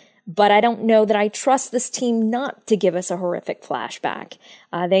room. But I don't know that I trust this team not to give us a horrific flashback.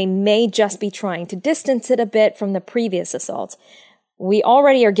 They may just be trying to distance it a bit from the previous assault. We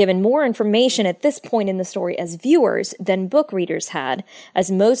already are given more information at this point in the story as viewers than book readers had,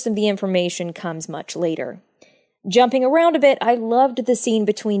 as most of the information comes much later. Jumping around a bit, I loved the scene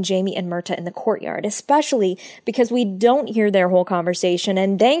between Jamie and Myrta in the courtyard, especially because we don't hear their whole conversation,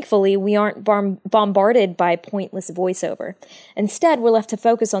 and thankfully we aren't bombarded by pointless voiceover. Instead, we're left to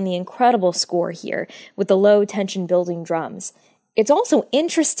focus on the incredible score here, with the low-tension building drums. It's also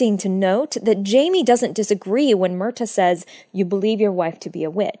interesting to note that Jamie doesn't disagree when Myrta says, "You believe your wife to be a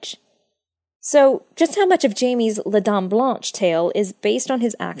witch." So, just how much of Jamie's La Dame Blanche tale is based on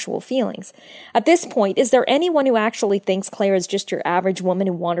his actual feelings? At this point, is there anyone who actually thinks Claire is just your average woman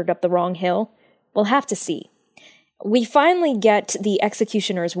who wandered up the wrong hill? We'll have to see. We finally get the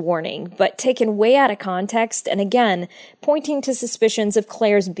executioner's warning, but taken way out of context, and again, pointing to suspicions of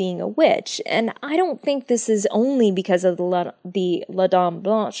Claire's being a witch, and I don't think this is only because of the La Dame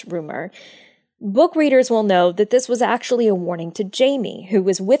Blanche rumor. Book readers will know that this was actually a warning to Jamie, who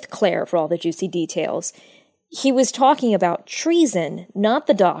was with Claire for all the juicy details. He was talking about treason, not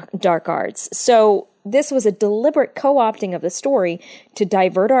the dark arts, so this was a deliberate co-opting of the story to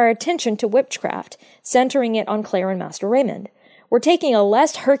divert our attention to witchcraft, centering it on Claire and Master Raymond. We're taking a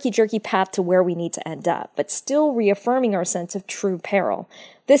less herky-jerky path to where we need to end up, but still reaffirming our sense of true peril.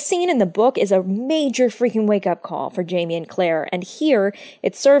 This scene in the book is a major freaking wake-up call for Jamie and Claire, and here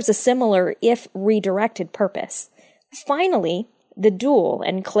it serves a similar, if redirected, purpose. Finally, the duel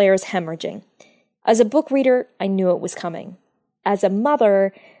and Claire's hemorrhaging. As a book reader, I knew it was coming. As a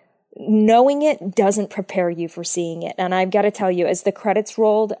mother, knowing it doesn't prepare you for seeing it, and I've got to tell you, as the credits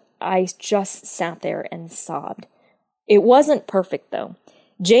rolled, I just sat there and sobbed. It wasn't perfect, though.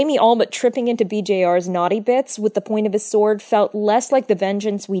 Jamie all but tripping into BJR's naughty bits with the point of his sword felt less like the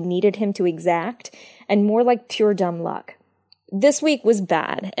vengeance we needed him to exact, and more like pure dumb luck. This week was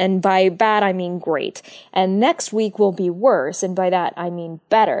bad, and by bad I mean great, and next week will be worse, and by that I mean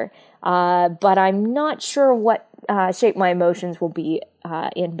better, but I'm not sure what shape my emotions will be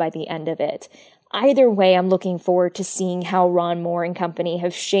in by the end of it. Either way, I'm looking forward to seeing how Ron Moore and company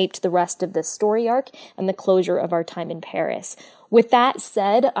have shaped the rest of this story arc and the closure of our time in Paris. With that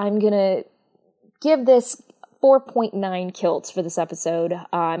said, I'm going to give this 4.9 kilts for this episode.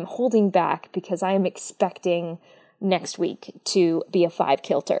 I'm holding back because I am expecting next week to be a 5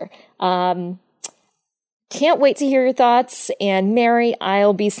 kilter. Can't wait to hear your thoughts, and Mary,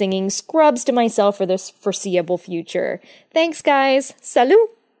 I'll be singing Scrubs to myself for this foreseeable future. Thanks, guys. Salut!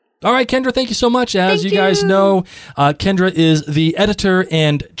 All right, Kendra, thank you so much. As you guys know, Kendra is the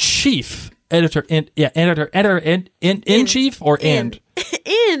editor-in-chief. Editor-in-chief or and?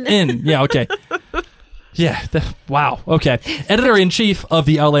 In. Yeah, okay. Yeah, wow, okay. Editor-in-chief of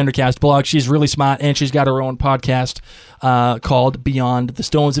the Outlander Cast blog. She's really smart, and she's got her own podcast called Beyond the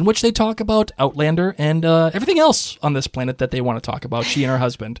Stones, in which they talk about Outlander and everything else on this planet that they want to talk about, she and her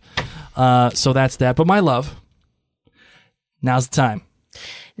husband. So that's that. But my love, now's the time.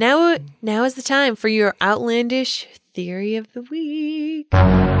 Now is the time for your outlandish theory of the week.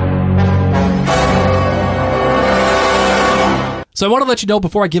 So I want to let you know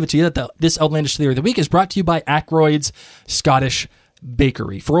before I give it to you that this outlandish theory of the week is brought to you by Ackroyd's Scottish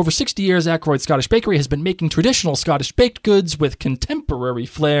Bakery. For over 60 years, Ackroyd's Scottish Bakery has been making traditional Scottish baked goods with contemporary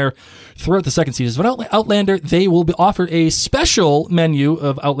flair. Throughout the second season of Outlander, they will offer a special menu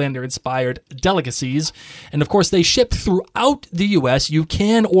of Outlander-inspired delicacies. And of course, they ship throughout the U.S. You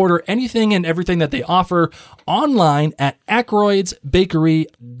can order anything and everything that they offer online at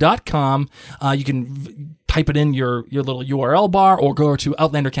ackroydsbakery.com. You can type it in your little URL bar or go to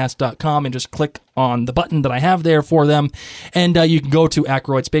outlandercast.com and just click on the button that I have there for them. And you can go to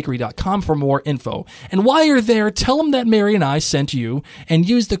ackroydsbakery.com for more info. And while you're there, tell them that Mary and I sent you and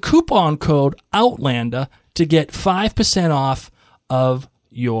use the coupon code OUTLANDER to get 5% off of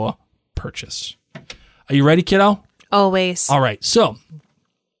your purchase. Are you ready, kiddo? Always. All right. So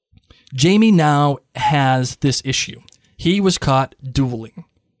Jamie now has this issue. He was caught dueling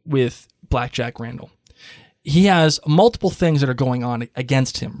with Blackjack Randall. He has multiple things that are going on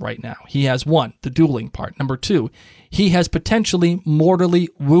against him right now. He has, 1, the dueling part. Number 2, he has potentially mortally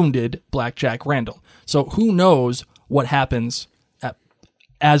wounded Blackjack Randall. So who knows what happens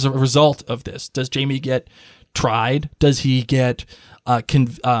as a result of this? Does Jamie get tried? Does he get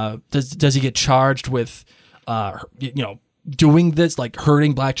does he get charged with doing this, like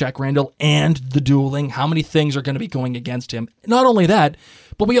hurting Blackjack Randall and the dueling? How many things are going to be going against him? Not only that,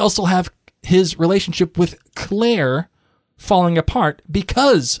 but we also have his relationship with Claire falling apart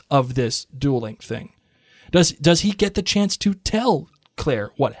because of this dueling thing. Does he get the chance to tell Claire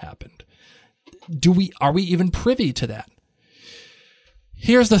what happened? Are we even privy to that?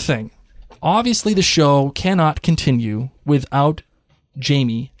 Here's the thing. Obviously, the show cannot continue without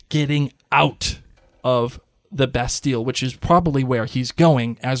Jamie getting out of the Bastille, which is probably where he's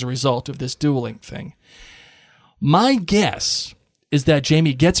going as a result of this dueling thing. My guess is that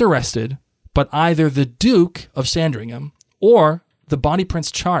Jamie gets arrested, but either the Duke of Sandringham or the Bonnie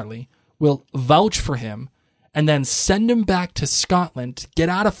Prince Charlie will vouch for him and then send him back to Scotland, get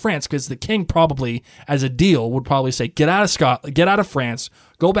out of France, because the king probably, as a deal, would probably say, get out of Scotland, get out of France,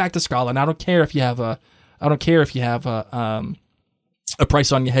 go back to Scotland. I don't care if you have a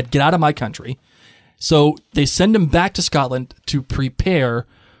price on your head. Get out of my country. So they send him back to Scotland to prepare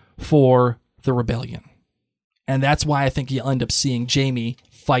for the rebellion. And that's why I think you'll end up seeing Jamie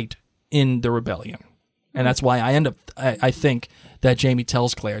fight in the rebellion. And that's why I think that Jamie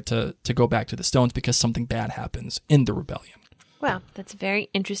tells Claire to go back to the Stones, because something bad happens in the rebellion. Wow, that's a very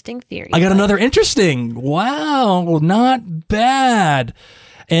interesting theory. I got another interesting. Wow, not bad.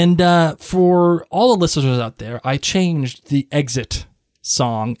 And for all the listeners out there, I changed the exit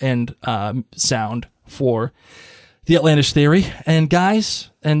song and sound for the Outlandish Theory. And guys,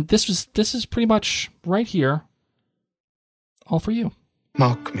 and this is pretty much right here, all for you.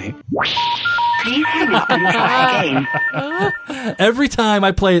 Mock me. Please hang up and try again. Every time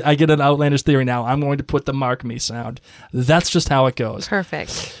I get an Outlandish Theory now, I'm going to put the Mark Me sound. That's just how it goes.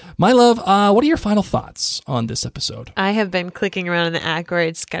 Perfect. My love, what are your final thoughts on this episode? I have been clicking around on the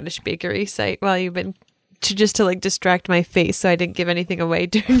Ackroyd Scottish Bakery site while you've been to like distract my face, so I didn't give anything away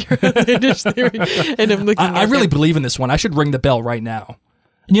during your Outlandish Theory. And I'm looking. I really believe in this one. I should ring the bell right now.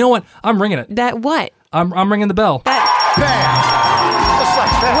 And you know what? I'm ringing it. That what? I'm ringing the bell. What?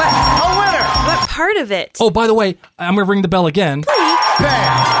 A winner! What part of it? Oh, by the way, I'm going to ring the bell again. Bam!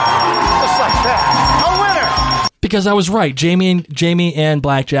 Just like that. A winner! Because I was right. Jamie and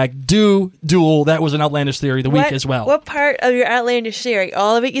Blackjack do duel. That was an Outlandish Theory of the week as well. What part of your Outlandish Theory?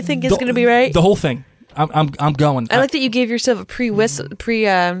 All of it you think is going to be right? The whole thing. I'm going. I like that you gave yourself a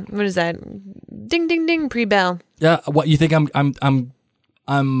what is that? Ding ding ding pre-bell. Yeah, what you think I'm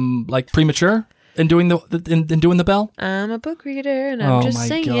like premature? In doing the bell? I'm a book reader, and I'm just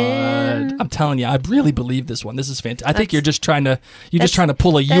saying. God. I'm telling you, I really believe this one. This is fantastic. I think you're just trying to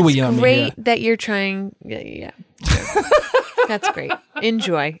pull a Yui on me. That's great that you're trying. Yeah. That's great.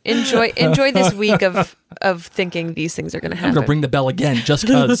 Enjoy this week of thinking these things are going to happen. I'm going to ring the bell again just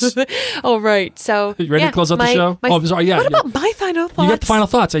because. Oh, right. So you ready to close out the show? I'm sorry. Yeah. What about my final thoughts? You got the final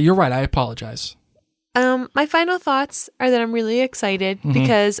thoughts. You're right. I apologize. My final thoughts are that I'm really excited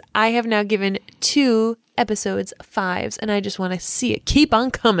because I have now given 2 episodes 5s, and I just want to see it keep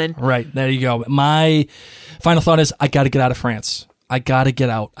on coming. Right. There you go. My final thought is I got to get out of France. I got to get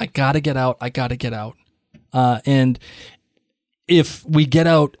out. And if we get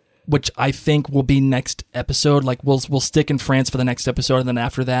out, which I think will be next episode, like we'll stick in France for the next episode, and then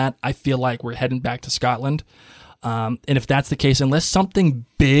after that, I feel like we're heading back to Scotland. And if that's the case, unless something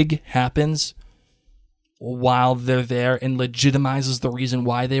big happens while they're there and legitimizes the reason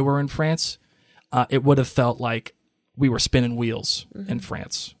why they were in France, it would have felt like we were spinning wheels in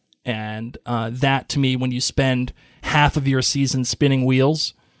France. And that, to me, when you spend half of your season spinning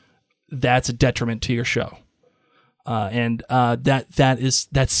wheels, that's a detriment to your show.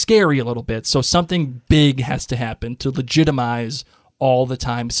 That's scary a little bit. So something big has to happen to legitimize all the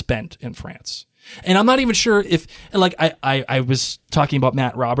time spent in France. And I'm not even sure if, like, I was talking about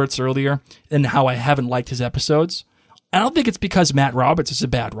Matt Roberts earlier and how I haven't liked his episodes. I don't think it's because Matt Roberts is a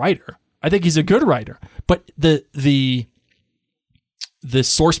bad writer. I think he's a good writer. But the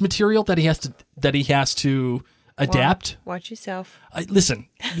source material that he has to adapt. Watch yourself. Listen.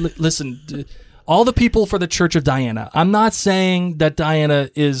 All the people for the Church of Diana. I'm not saying that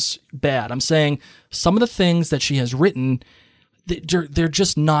Diana is bad. I'm saying some of the things that she has written, they're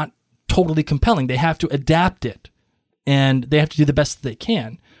just not totally compelling. They have to adapt it, and they have to do the best that they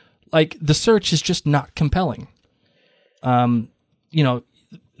can. Like, The Search is just not compelling. The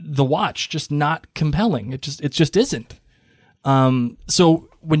Watch, just not compelling. It just isn't. So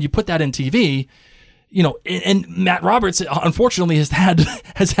when you put that in TV, and Matt Roberts, unfortunately, has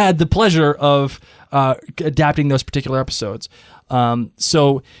had the pleasure of adapting those particular episodes.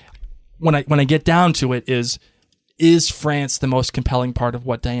 So when I get down to it, is France the most compelling part of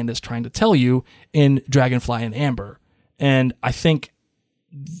what Diana is trying to tell you in Dragonfly and Amber? And I think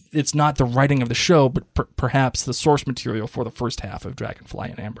it's not the writing of the show, but perhaps the source material for the first half of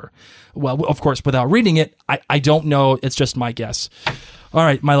Dragonfly and Amber. Well, of course, without reading it, I don't know. It's just my guess. All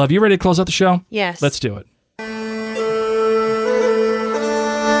right, my love, you ready to close out the show? Yes. Let's do it.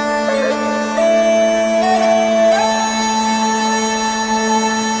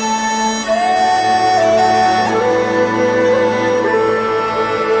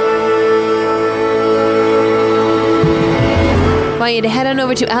 I want you to head on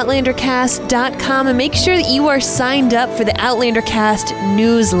over to OutlanderCast.com and make sure that you are signed up for the OutlanderCast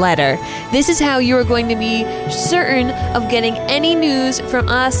newsletter. This is how you are going to be certain of getting any news from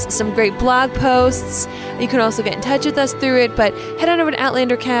us, some great blog posts. You can also get in touch with us through it, but head on over to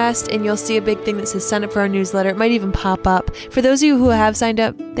OutlanderCast and you'll see a big thing that says sign up for our newsletter. It might even pop up. For those of you who have signed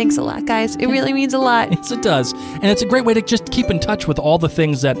up, thanks a lot, guys. It really means a lot. Yes, it does. And it's a great way to just keep in touch with all the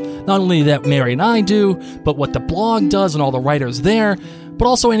things that not only that Mary and I do, but what the blog does and all the writers there, but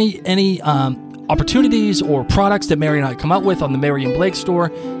also any opportunities or products that Mary and I come out with on the Mary and Blake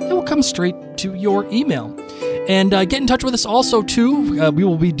store. It will come straight to your email. And get in touch with us also, too. We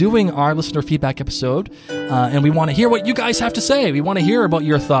will be doing our listener feedback episode, and we want to hear what you guys have to say. We want to hear about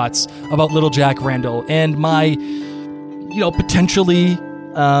your thoughts about Little Jack Randall and my, potentially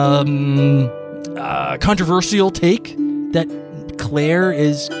controversial take that Claire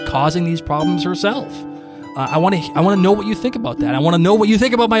is causing these problems herself. I want to know what you think about that. I want to know what you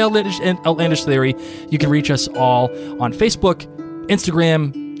think about my outlandish theory. You can reach us all on Facebook,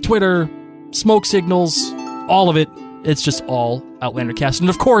 Instagram, Twitter, smoke signals, all of it. It's just all OutlanderCast. And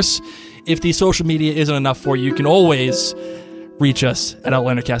of course, if the social media isn't enough for you, you can always reach us at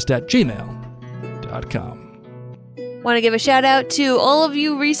outlandercast@gmail.com. Want to give a shout out to all of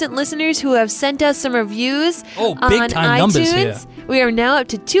you recent listeners who have sent us some reviews on big-time numbers here. We are now up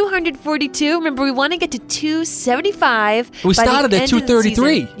to 242. Remember, we want to get to 275. We started at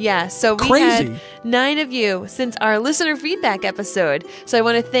 233. Yeah, so we had 9 of you since our listener feedback episode. So I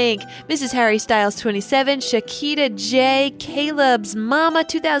want to thank Mrs. Harry Styles 27, Shakita J, Caleb's Mama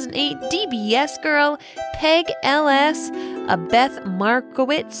 2008, DBS Girl, Peg LS, Beth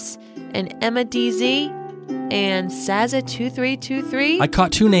Markowitz, and Emma DZ. And Saza2323. I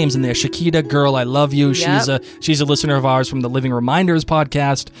caught 2 names in there. Shakita, girl, I love you. Yep. She's a listener of ours from the Living Reminders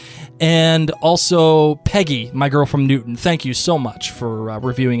podcast. And also Peggy, my girl from Newton. Thank you so much for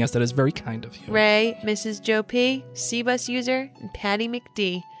reviewing us. That is very kind of you. Ray, Mrs. Joe P, C-Bus user, and Patty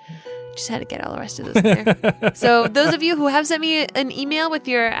McD. Just had to get all the rest of those in there. So those of you who have sent me an email with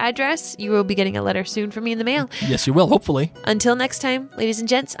your address, you will be getting a letter soon from me in the mail. Yes, you will, hopefully. Until next time, ladies and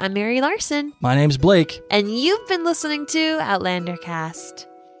gents, I'm Mary Larson. My name's Blake. And you've been listening to Outlander Cast.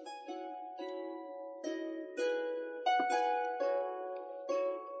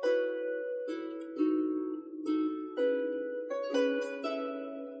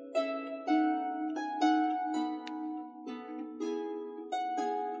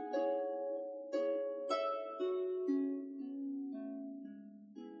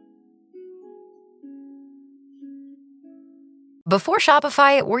 Before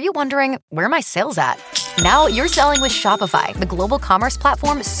Shopify, were you wondering, where are my sales at? Now you're selling with Shopify, the global commerce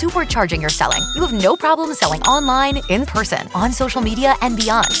platform supercharging your selling. You have no problem selling online, in person, on social media, and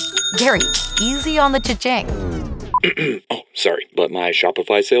beyond. Gary, easy on the cha-ching. Oh, sorry, but my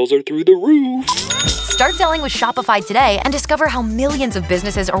Shopify sales are through the roof. Start selling with Shopify today and discover how millions of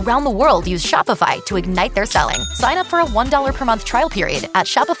businesses around the world use Shopify to ignite their selling. Sign up for a $1 per month trial period at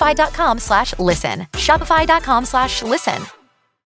shopify.com/listen. Shopify.com/listen.